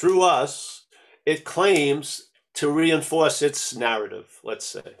with through us, it claims to reinforce its narrative, let's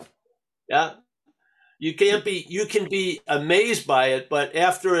say. Yeah. You can be amazed by it, but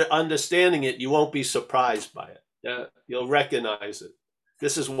after understanding it, you won't be surprised by it. Yeah. You'll recognize it.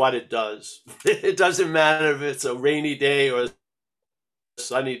 This is what it does. It doesn't matter if it's a rainy day or a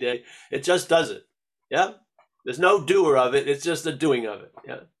sunny day. It just does it. Yeah. There's no doer of it. It's just the doing of it.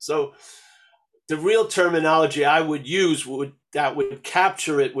 Yeah. So the real terminology I would use that would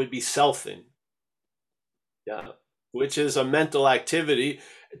capture it would be selfing. Yeah. Which is a mental activity.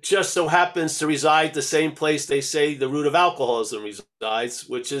 It just so happens to reside the same place they say the root of alcoholism resides,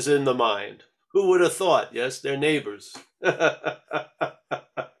 which is in the mind. Who would have thought? Yes, they're neighbors.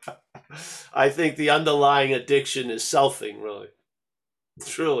 I think the underlying addiction is selfing, really.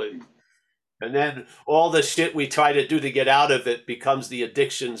 Truly. And then all the shit we try to do to get out of it becomes the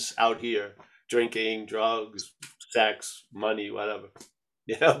addictions out here. Drinking, drugs, sex, money, whatever.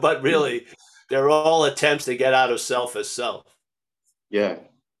 Yeah, but really, they're all attempts to get out of self as self. Yeah.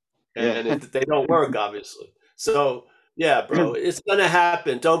 And they don't work, obviously. So, yeah, bro, it's going to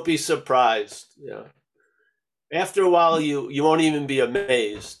happen. Don't be surprised. Yeah. After a while, you won't even be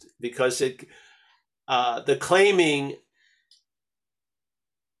amazed because the claiming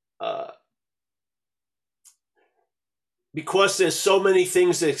because there's so many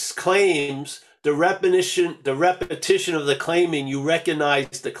things it claims, the repetition of the claiming, you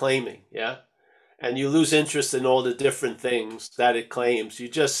recognize the claiming, yeah? And you lose interest in all the different things that it claims. You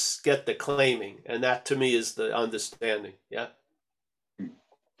just get the claiming, and that to me is the understanding, yeah?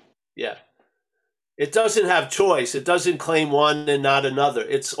 Yeah. It doesn't have choice. It doesn't claim one and not another.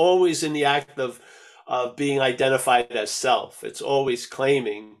 It's always in the act of being identified as self. It's always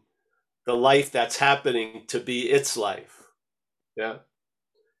claiming the life that's happening to be its life. Yeah.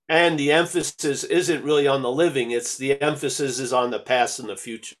 And the emphasis isn't really on the living. It's the emphasis is on the past and the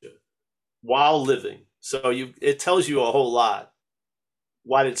future while living. So it tells you a whole lot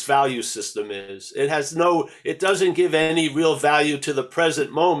what its value system is. It doesn't give any real value to the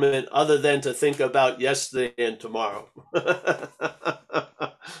present moment other than to think about yesterday and tomorrow.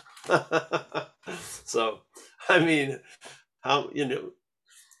 So, I mean,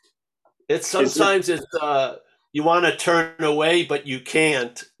 it's sometimes you want to turn away, but you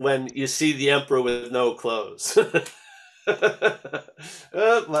can't when you see the emperor with no clothes.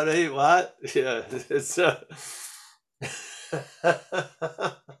 What? Yeah, it's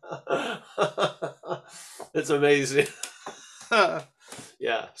it's amazing.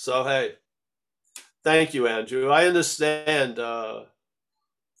 Yeah. So hey, thank you, Andrew. I understand.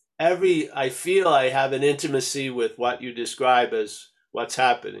 I feel I have an intimacy with what you describe as what's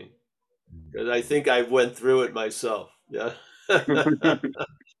happening. Because I think I went through it myself. Yeah.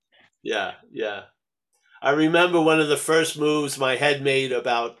 Yeah. I remember one of the first moves my head made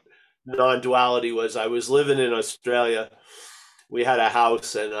about non-duality was I was living in Australia. We had a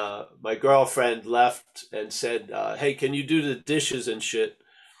house and my girlfriend left and said, hey, can you do the dishes and shit?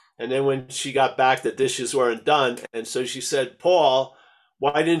 And then when she got back, the dishes weren't done. And so she said, Paul,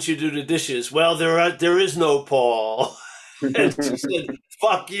 why didn't you do the dishes? Well, there is no Paul. And she said,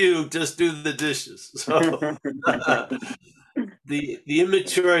 fuck you, just do the dishes. So the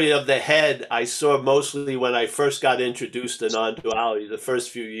immaturity of the head I saw mostly when I first got introduced to non-duality, the first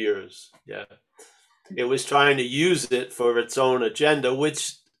few years. Yeah. It was trying to use it for its own agenda,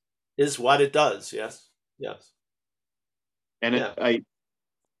 which is what it does. Yes. And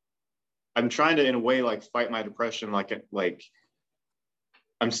I'm trying to, in a way, like fight my depression. Like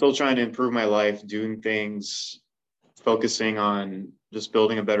I'm still trying to improve my life, doing things, focusing on just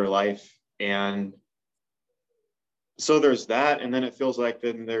building a better life. And so there's that. And then it feels like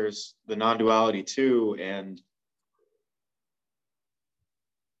then there's the non-duality too. And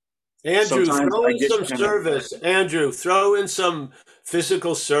Andrew, throw in some service. Andrew, throw in some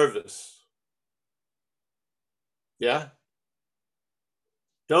physical service. Yeah.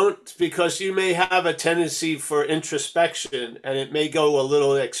 Don't, because you may have a tendency for introspection and it may go a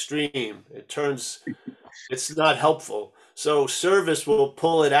little extreme. It's not helpful. So service will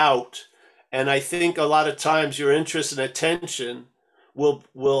pull it out. And I think a lot of times your interest and attention will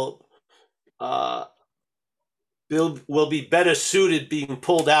be better suited being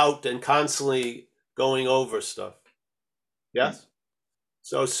pulled out than constantly going over stuff. Yes?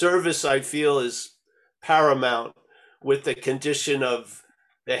 So service, I feel, is paramount with the condition of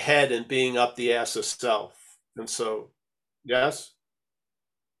the head and being up the ass of self. And so, yes?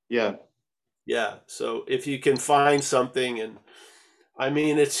 Yeah. So if you can find something, and I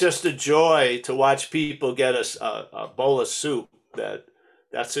mean, it's just a joy to watch people get a bowl of soup.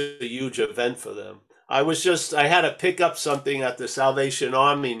 That's a huge event for them. I had to pick up something at the Salvation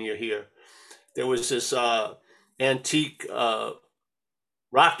Army near here. There was this antique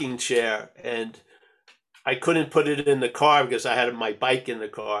rocking chair, and I couldn't put it in the car because I had my bike in the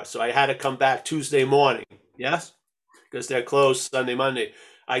car. So I had to come back Tuesday morning. Yes? Because they're closed Sunday, Monday.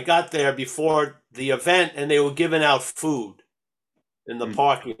 I got there before the event and they were giving out food. in the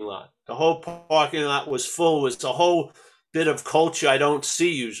parking lot. The whole parking lot was full. It was a whole bit of culture I don't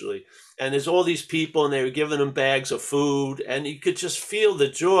see usually. And there's all these people, and they were giving them bags of food, and you could just feel the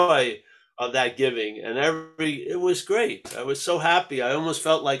joy of that giving. And it was great. I was so happy. I almost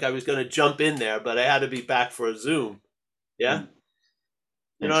felt like I was going to jump in there, but I had to be back for a Zoom. Yeah.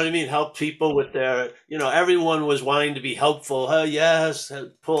 You know what I mean? Help people with their, everyone was wanting to be helpful. Oh, yes,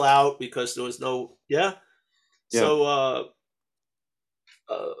 pull out because there was no, yeah. So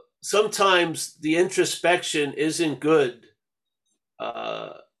sometimes the introspection isn't good.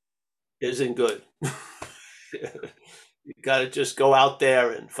 Isn't good. You got to just go out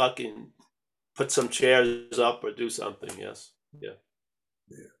there and fucking put some chairs up or do something. Yes. Yeah.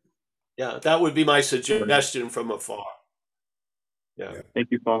 Yeah. That would be my suggestion from afar. Yeah. Thank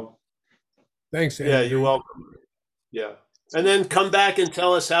you, Paul. Thanks, Andrew. Yeah, you're welcome. Yeah. And then come back and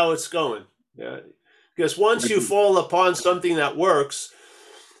tell us how it's going. Yeah. Because once you fall upon something that works,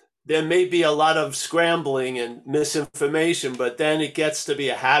 there may be a lot of scrambling and misinformation, but then it gets to be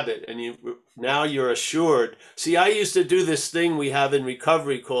a habit, and now you're assured. See, I used to do this thing we have in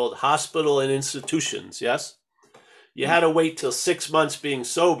recovery called hospital and institutions. Yes. You had to wait till 6 months being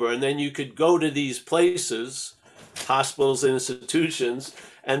sober, and then you could go to these places, hospitals and institutions,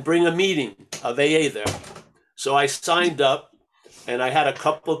 and bring a meeting of AA there. So I signed up, and I had a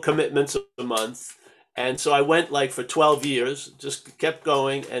couple commitments a month. And so I went like for 12 years, just kept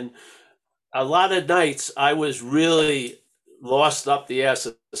going. And a lot of nights I was really lost up the ass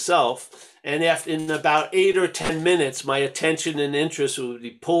of self. And in about 8 or 10 minutes, my attention and interest would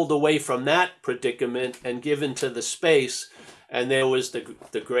be pulled away from that predicament and given to the space. And there was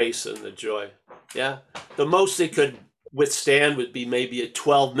the grace and the joy. Yeah. The most they could withstand would be maybe at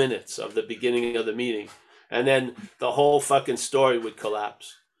 12 minutes of the beginning of the meeting. And then the whole fucking story would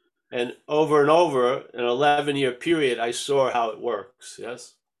collapse. And over, an 11-year period, I saw how it works.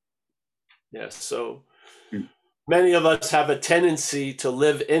 Yes. Yes. So many of us have a tendency to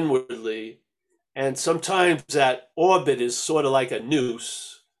live inwardly. And sometimes that orbit is sort of like a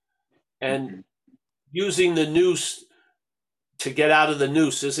noose. And using the noose to get out of the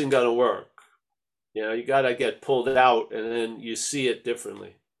noose isn't going to work. You got to get pulled out, and then you see it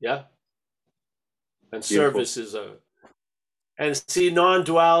differently. Yeah. And service is and see,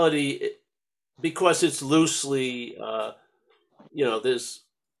 non-duality, because it's loosely,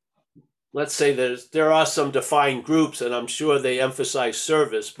 let's say there are some defined groups, and I'm sure they emphasize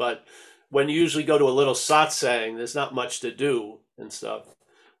service, but when you usually go to a little satsang, there's not much to do and stuff.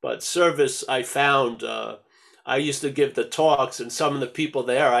 But service, I found, I used to give the talks, and some of the people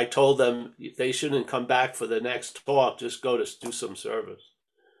there, I told them they shouldn't come back for the next talk, just go to do some service.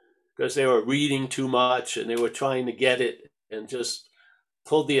 Because they were reading too much, and they were trying to get it, and just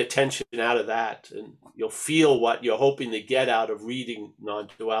pull the attention out of that, and you'll feel what you're hoping to get out of reading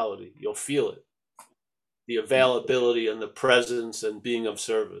non-duality. You'll feel it, the availability and the presence and being of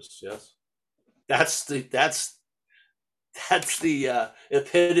service. Yes, that's the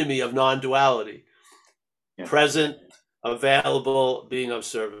epitome of non-duality. Yeah. Present, available, being of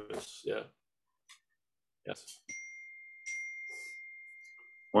service. Yeah. Yes.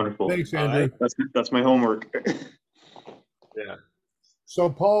 Wonderful. Thanks, Andrew. That's my homework. Yeah. So,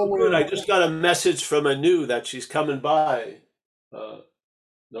 Paul, good. I just got a message from Anu that she's coming by.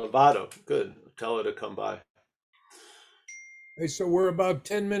 Novato. Good. Tell her to come by. Hey, so we're about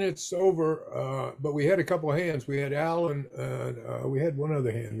 10 minutes over, but we had a couple of hands. We had Al and we had one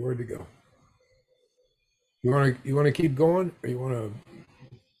other hand. Where'd it go? You want to keep going, or you want to?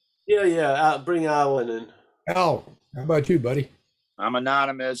 Yeah. Bring Alan in. Al, how about you, buddy? I'm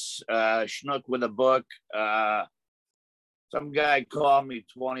anonymous. Schnook with a book. Some guy called me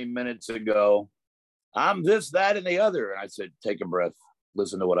 20 minutes ago. I'm this, that, and the other. And I said, take a breath.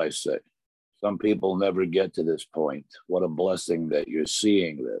 Listen to what I say. Some people never get to this point. What a blessing that you're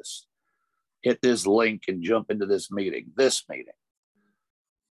seeing this. Hit this link and jump into this meeting.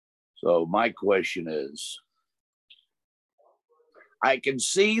 So my question is, I can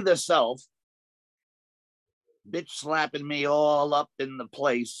see the self bitch slapping me all up in the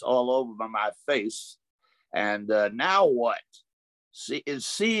place, all over my face. And now what? Is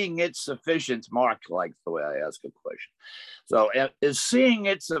seeing it sufficient? Mark likes the way I ask a question. So is seeing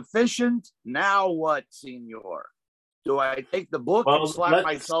it sufficient? Now what, Senor? Do I take the book and slap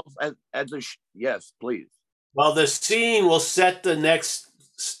myself as a... Yes, please. Well, the seeing will set the next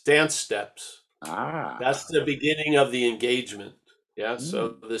dance steps. That's the beginning of the engagement. Yeah,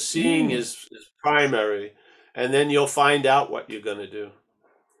 so the seeing is primary, and then you'll find out what you're going to do.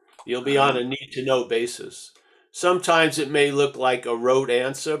 You'll be on a need-to-know basis. Sometimes it may look like a rote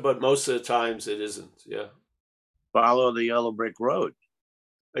answer, but most of the times it isn't. Yeah. Follow the yellow brick road.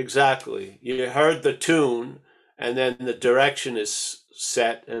 Exactly. You heard the tune, and then the direction is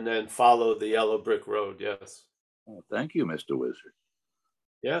set, and then follow the yellow brick road. Yes. Oh, thank you, Mr. Wizard.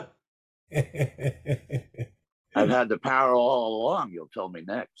 Yeah. I've had the power all along. You'll tell me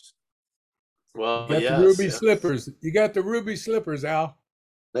next. Well, Got yes, the ruby yes. slippers. You got the ruby slippers, Al.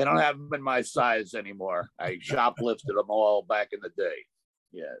 They don't have them in my size anymore. I shoplifted them all back in the day.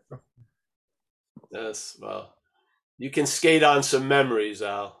 Yeah. Yes. Well, you can skate on some memories,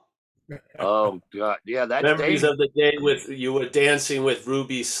 Al. Oh God. Yeah, that's Memories dangerous. of the day with you were dancing with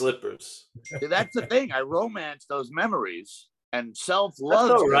ruby slippers. See, that's the thing. I romance those memories and self-love.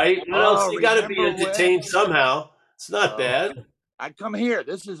 That's all right. What else? You got to be remember entertained when? somehow. It's not Oh. bad. I come here.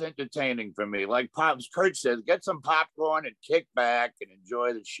 This is entertaining for me. Like Pops Kurt says, get some popcorn and kick back and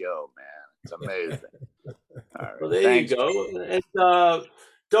enjoy the show, man. It's amazing. All right. Well, there Thanks. you go. And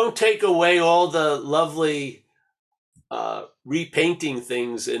don't take away all the lovely repainting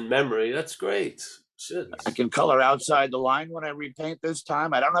things in memory. That's great. Shit. I can color outside the line when I repaint this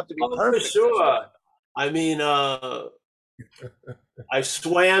time. I don't have to be Oh, for perfect. sure. I mean, I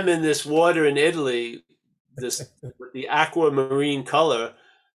swam in this water in Italy, this with the aquamarine color.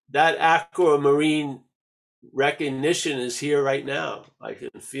 That aquamarine recognition is here right now. I can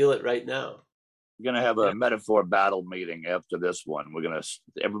feel it right now. We're gonna have a metaphor battle meeting after this one. We're gonna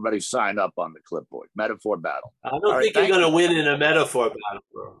everybody sign up on the clipboard. Metaphor battle. I don't All right, think you're thank going to win in a metaphor battle,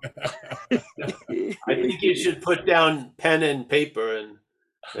 bro. I think you should put down pen and paper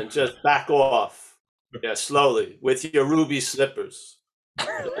and just back off. Yeah, slowly with your ruby slippers.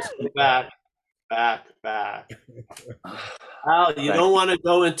 Just go back. Al, you don't want to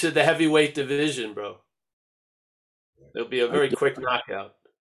go into the heavyweight division, bro. It'll be a very quick knockout.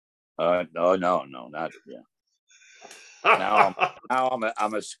 No, not yeah. Now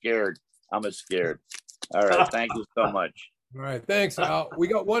I'm a scared. I'm a scared. All right, thank you so much. All right, thanks, Al. We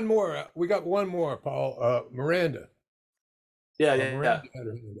got one more. Paul. Miranda. Yeah. Miranda had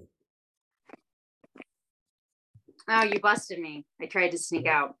her hand up. Oh, you busted me. I tried to sneak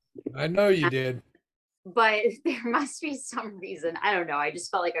out. I know you did. But there must be some reason. I don't know. I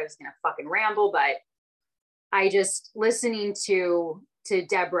just felt like I was going to fucking ramble, but I just listening to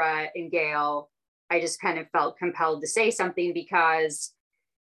Deborah and Gail, I just kind of felt compelled to say something because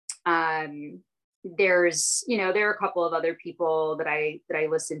there's, there are a couple of other people that I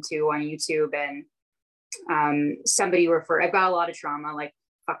listen to on YouTube, and somebody referred, I've got a lot of trauma, like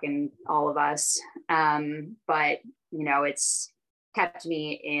fucking all of us. But it's kept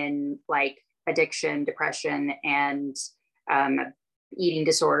me in like addiction, depression, and eating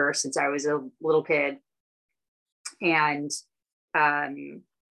disorder since I was a little kid. And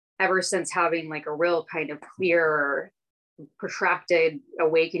ever since having like a real kind of clear, protracted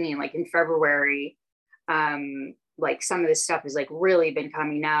awakening, like in February, like some of this stuff has like really been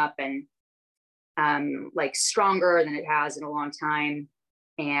coming up and like stronger than it has in a long time.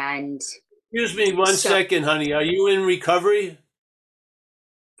 And excuse me one second, honey. Are you in recovery?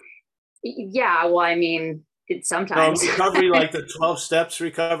 Yeah, well, I mean, it's sometimes recovery, like the 12 steps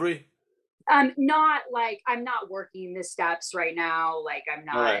recovery. Not like I'm not working the steps right now. Like I'm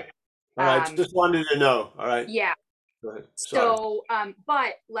not. All right. Just wanted to know. All right. Yeah. Go ahead. So,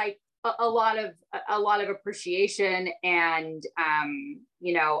 but like a lot of appreciation, and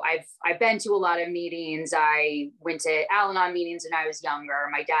I've been to a lot of meetings. I went to Al-Anon meetings when I was younger.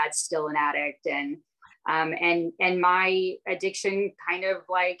 My dad's still an addict, and my addiction kind of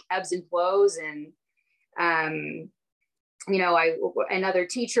like ebbs and flows, and another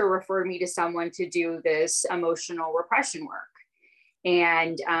teacher referred me to someone to do this emotional repression work.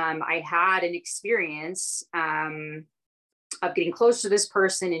 And I had an experience of getting close to this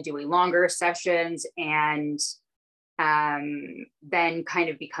person and doing longer sessions, and then kind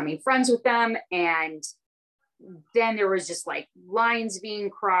of becoming friends with them. And then there was just like lines being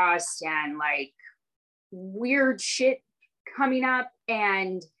crossed and like weird shit coming up.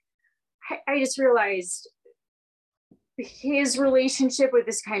 And I just realized his relationship with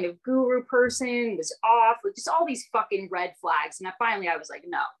this kind of guru person was off, with just all these fucking red flags. And finally I was like,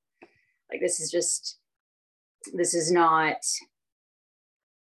 no, like this is not this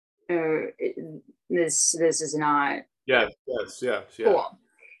is not yes cool.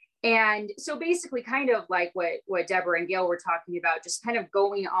 And so basically kind of like what Deborah and Gail were talking about, just kind of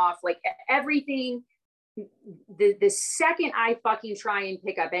going off like everything. The second I fucking try and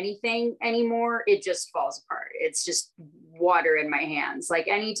pick up anything anymore, it just falls apart. It's just water in my hands. Like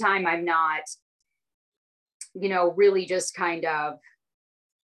anytime I'm not, really just kind of,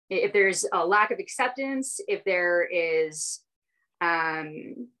 if there's a lack of acceptance, if there is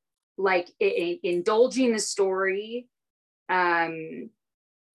like indulging the story,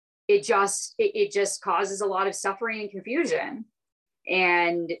 it just causes a lot of suffering and confusion.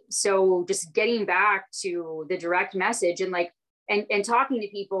 And so just getting back to the direct message and like, and talking to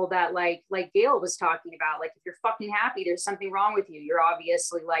people that like Gail was talking about, like, if you're fucking happy, there's something wrong with you. You're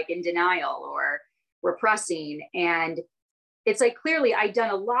obviously like in denial or repressing. And it's like, clearly I'd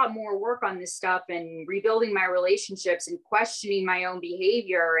done a lot more work on this stuff and rebuilding my relationships and questioning my own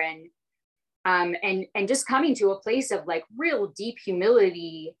behavior and just coming to a place of like real deep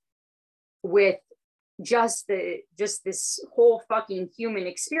humility with just this whole fucking human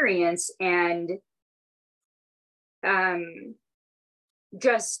experience. And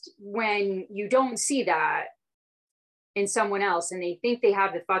just when you don't see that in someone else and they think they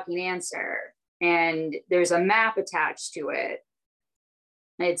have the fucking answer and there's a map attached to it,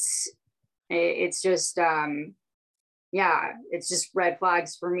 it's just yeah, it's just red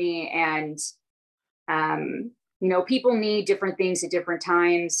flags for me. And you know, people need different things at different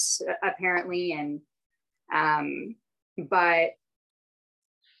times apparently, and but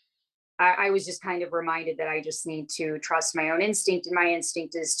I was just kind of reminded that I just need to trust my own instinct, and my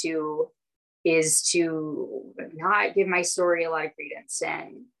instinct is to not give my story a lot of credence.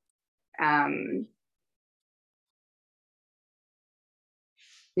 And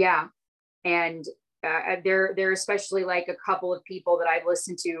yeah, and there especially like a couple of people that I've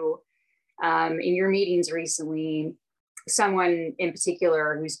listened to in your meetings recently, someone in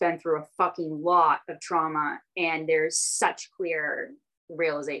particular who's been through a fucking lot of trauma, and there's such clear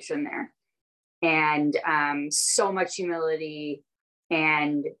realization there, and so much humility,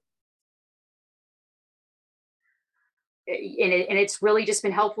 and it's really just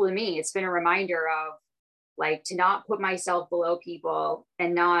been helpful to me. It's been a reminder of like to not put myself below people,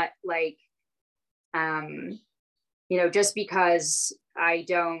 and not like you know, just because I'm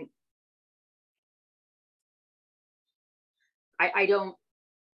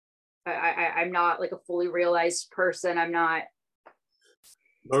not like a fully realized person. I'm not.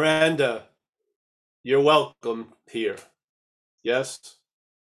 Miranda, you're welcome here. Yes?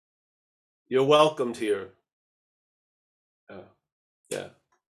 You're welcomed here. Yeah.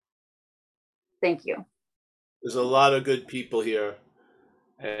 Thank you. There's a lot of good people here.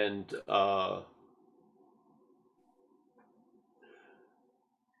 And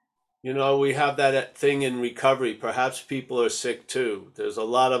you know, we have that thing in recovery. Perhaps people are sick too. There's a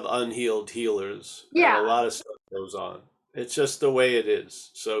lot of unhealed healers. Yeah. And a lot of stuff goes on. It's just the way it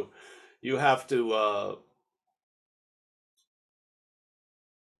is. So you have to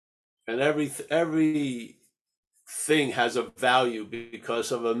and every thing has a value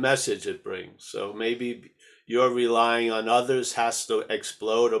because of a message it brings. So maybe you're relying on others has to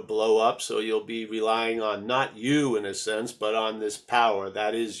explode or blow up. So you'll be relying on not you in a sense, but on this power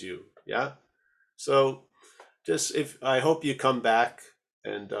that is you. Yeah. So just I hope you come back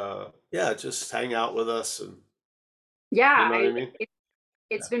and yeah, just hang out with us. And yeah, you know what I mean?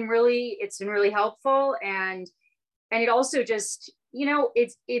 It's been really helpful. And it also just, you know,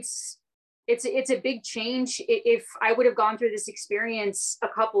 it's a big change. If I would have gone through this experience a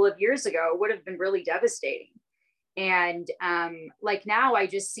couple of years ago, it would have been really devastating. And like now I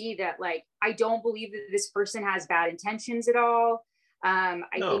just see that, like, I don't believe that this person has bad intentions at all. I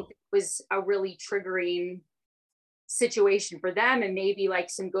think it was a really triggering situation for them, and maybe like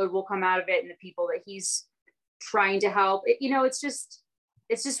some good will come out of it, and the people that he's trying to help, you know, it's just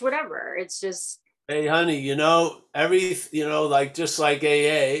whatever. It's just, hey honey, you know, like just like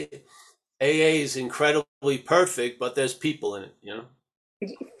AA is incredibly perfect, but there's people in it, you know.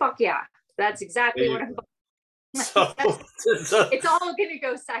 Fuck yeah, that's exactly what I'm so it's all gonna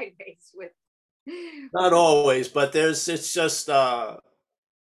go sideways with. Not always, but it's just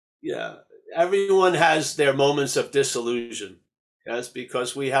yeah, everyone has their moments of disillusion. Yes,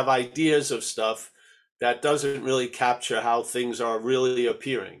 because we have ideas of stuff that doesn't really capture how things are really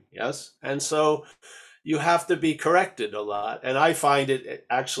appearing. Yes, and so you have to be corrected a lot. And I find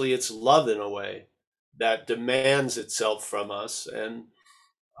it's love in a way that demands itself from us. And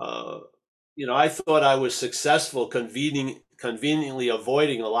you know, I thought I was successful conveniently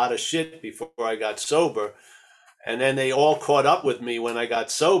avoiding a lot of shit before I got sober. And then they all caught up with me when I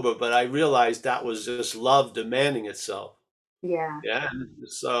got sober, but I realized that was just love demanding itself. Yeah. Yeah.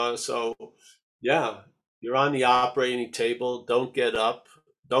 So yeah, you're on the operating table. Don't get up.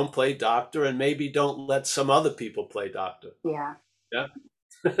 Don't play doctor, and maybe don't let some other people play doctor. Yeah. Yeah.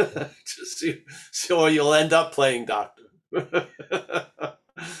 Or you'll end up playing doctor.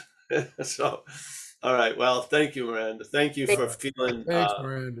 So, all right. Well, thank you, Miranda. Thank you for feeling Thanks,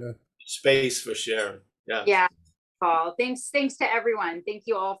 Miranda. space for sharing. Yeah. Yeah. Paul. Thanks to everyone. Thank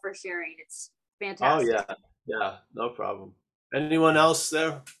you all for sharing. It's fantastic. Oh yeah, no problem. Anyone else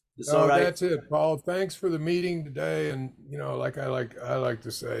there? It's No, all right. that's it, Paul. Thanks for the meeting today. And you know, like I like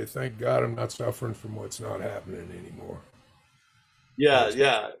to say, thank God I'm not suffering from what's not happening anymore.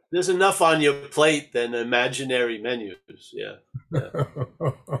 Yeah. There's enough on your plate than imaginary menus. Yeah.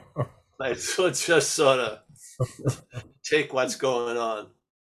 Let's just sort of take what's going on.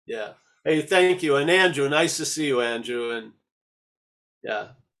 Yeah. Hey, thank you. And Andrew, nice to see you, Andrew. And yeah.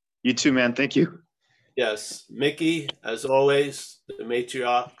 You too, man. Thank you. Yes. Mickey, as always, the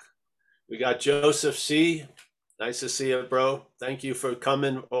matriarch. We got Joseph C. Nice to see you, bro. Thank you for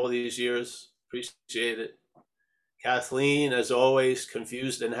coming all these years. Appreciate it. Kathleen, as always,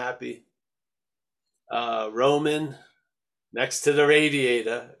 confused and happy. Roman, next to the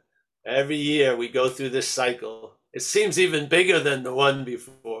radiator. Every year we go through this cycle. It seems even bigger than the one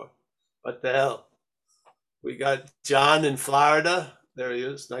before. What the hell? We got John in Florida. There he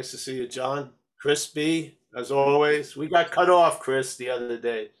is. Nice to see you, John. Chris B, as always. We got cut off, Chris, the other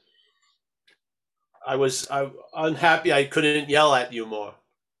day. I'm unhappy I couldn't yell at you more,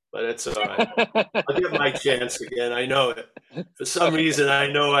 but it's all right. I'll get my chance again. I know it. For some reason, I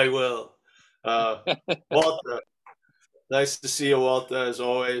know I will. Walter, nice to see you, Walter, as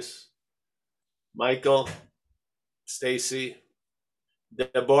always. Michael, Stacy,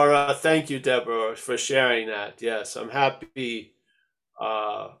 Deborah. Thank you, Deborah, for sharing that. Yes, I'm happy.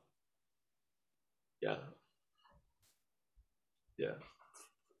 Yeah.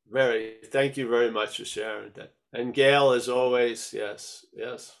 Thank you very much for sharing that. And Gail, as always, yes.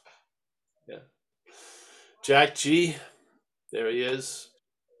 Yeah. Jack G, there he is.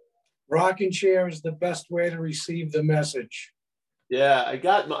 Rocking chair is the best way to receive the message. Yeah, I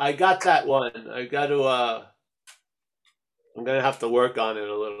got that one. I'm gonna have to work on it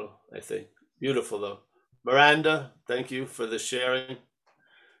a little, I think. Beautiful though. Miranda, thank you for the sharing.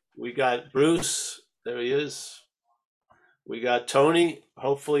 We got Bruce, there he is. We got Tony.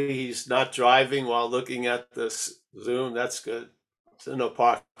 Hopefully he's not driving while looking at this Zoom. That's good. It's in a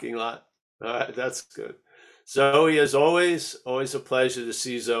parking lot. All right, that's good. Zoe, as always a pleasure to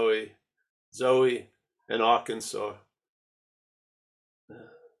see Zoe. Zoe in Arkansas.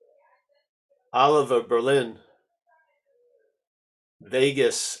 Oliver, Berlin.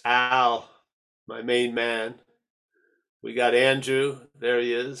 Vegas, Al, my main man. We got Andrew. There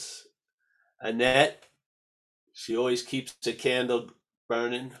he is. Annette. She always keeps a candle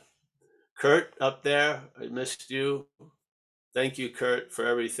burning. Kurt up there, I missed you. Thank you, Kurt, for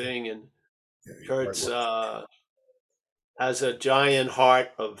everything. And Kurt's has a giant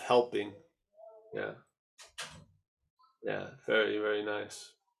heart of helping. Yeah. Very, very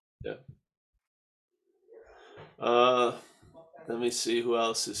nice. Yeah. Let me see who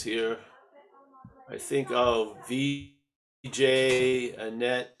else is here. I think VJ,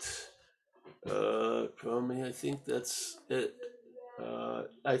 Annette. Cromie, I think that's it.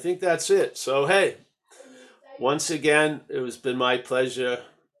 So, hey, once again, it has been my pleasure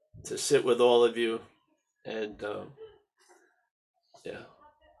to sit with all of you. And Yeah.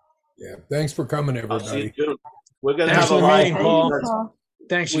 Thanks for coming, I'll see you everybody. soon. We're going to Thanks have a for the live meeting, meeting. Paul.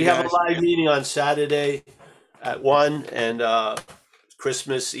 Thanks, We you have guys. a live meeting on Saturday at 1, and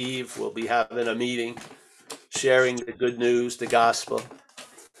Christmas Eve we'll be having a meeting, sharing the good news, the gospel.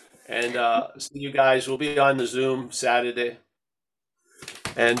 And see you guys. We'll be on the Zoom Saturday.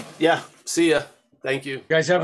 And yeah, see ya. Thank you. You guys have